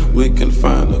gravitate. We can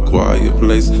find a quiet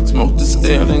place, smoke this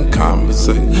air and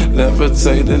conversate,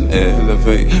 levitate and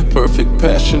elevate. Perfect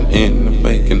passion in the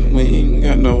making. We ain't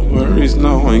got no worries,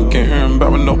 no, ain't caring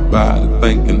about what nobody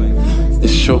thinking.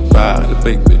 It's your body,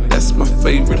 baby, that's my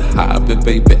favorite hobby,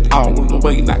 baby. All the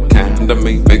way, not kinda,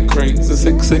 maybe crazy,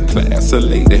 sexy, classy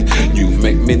lady. You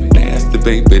make me nasty,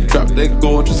 baby. Drop that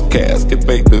gorgeous casket,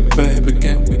 baby. Baby,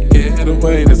 can we get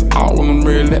away? That's all I'm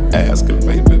really asking,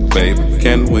 baby. Baby,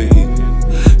 can we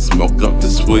smoke up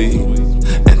this weed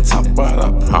and talk about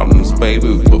our problems,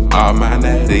 baby? Put our mind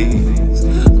at ease.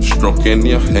 I'm stroking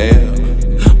your hair,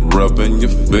 rubbing your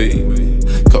feet,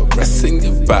 caressing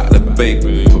your body,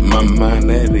 baby. Put my mind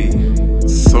at ease.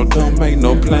 So don't make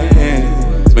no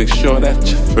plans. Make sure that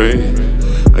you're free.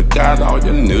 I got all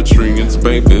your nutrients,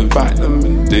 baby.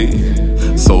 Vitamin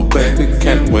D. So baby,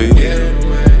 can we get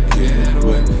away? Get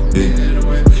away, get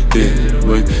away, get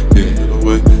away, get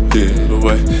away, get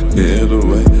away, get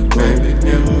away, baby,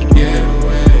 can we get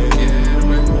away? Get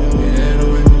away, get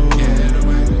away, get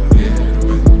away, get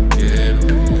away,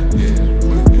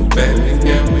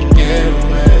 get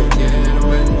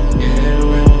away, get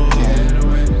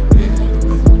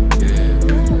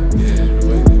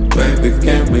away, baby, can we get away? Baby,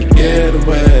 can we get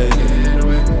away? Get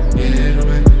away, get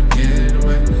away, get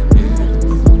away,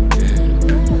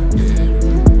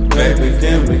 baby,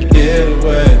 can we get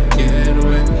away? Get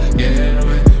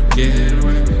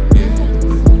away, get away,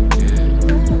 get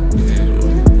away,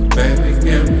 baby,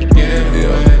 can we get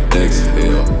away?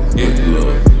 Exhale, good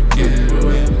love, good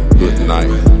love, good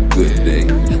night, good day.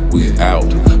 We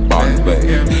out, Bombay.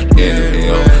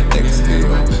 Inhale,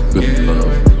 exhale, good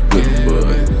love, good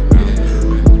bud.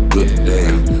 Good day,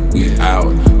 we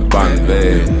out,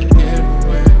 Bombay,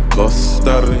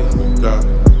 Costa Rica,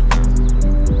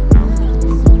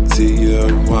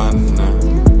 Tijuana,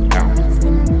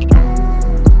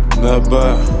 the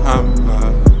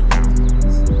Bahamas,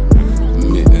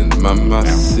 me and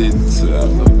Mamacita,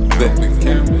 baby,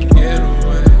 can we get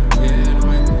away, get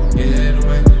away, get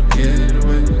away, get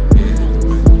away, get away,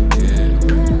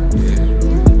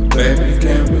 baby,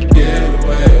 can we get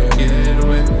away, get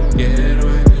away, get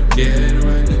away. Get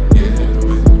away, get away, get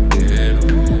away,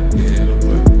 get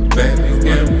away, baby,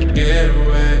 can we get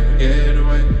away, get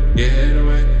away, get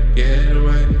away, get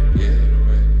away, get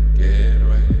away, get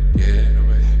away, get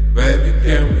away, baby,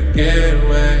 can we get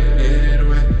away, get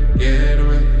away, get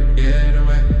away, get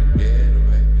away, get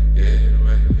away, get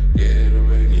away, get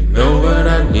away. You know what I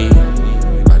need,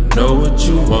 I know what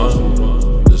you want.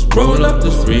 Just roll up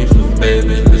this reefer,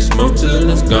 baby, let's smoke till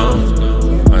it's gone.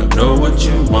 I know what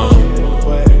you want.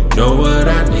 Know what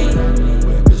I need.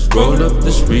 Just roll up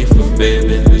this reefer,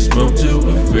 baby. Let's smoke till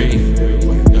we're free.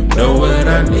 Know what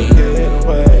I need.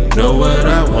 Know what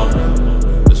I want.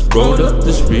 Just roll roll up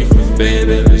this reefer,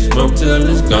 baby, let's smoke till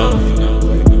it's gone.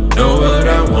 You know what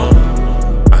I want,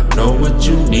 I know what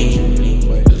you need.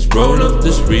 Let's roll up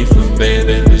this reefer,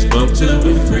 baby, let's smoke till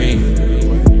we're free.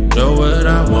 You know what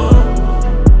I want,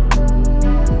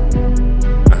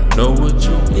 I know what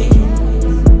you need.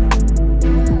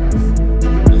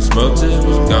 Let's smoke till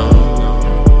we're gone.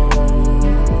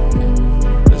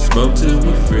 Let's smoke till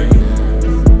we're free.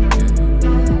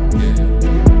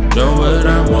 Know what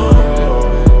I want,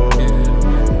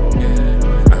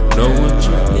 I know what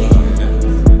you need.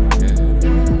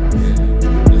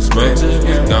 Let's smoke till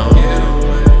we're gone.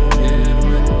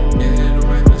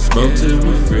 Let's smoke till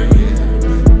we're free.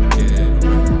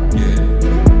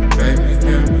 Baby,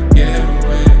 can we get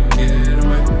away, get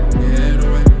away, get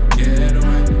away, get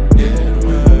away, get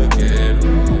away, get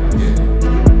away.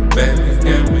 Baby,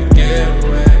 can we get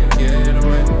away, get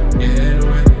away, get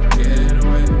away, get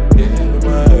away,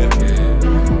 get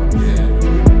away.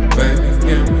 Baby,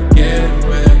 can we get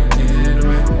away, get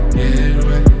away, get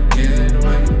away, get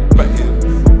away,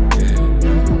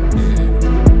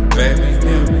 baby,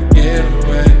 can we get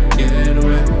away, get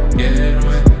away,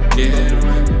 get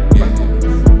away, get away,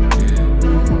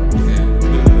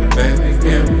 baby,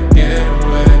 can we get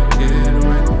away, get away,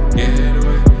 get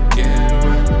away, get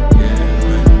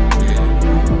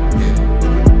away,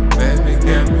 baby,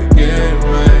 can we get away, get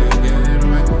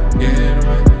away, get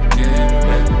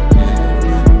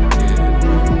away,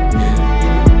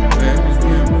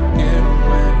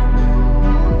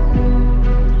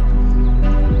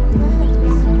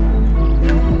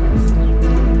 get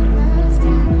away.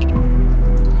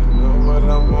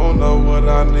 Know what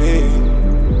I need.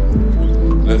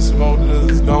 Let's smoke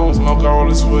this, gon' smoke all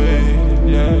this weed,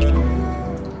 yeah.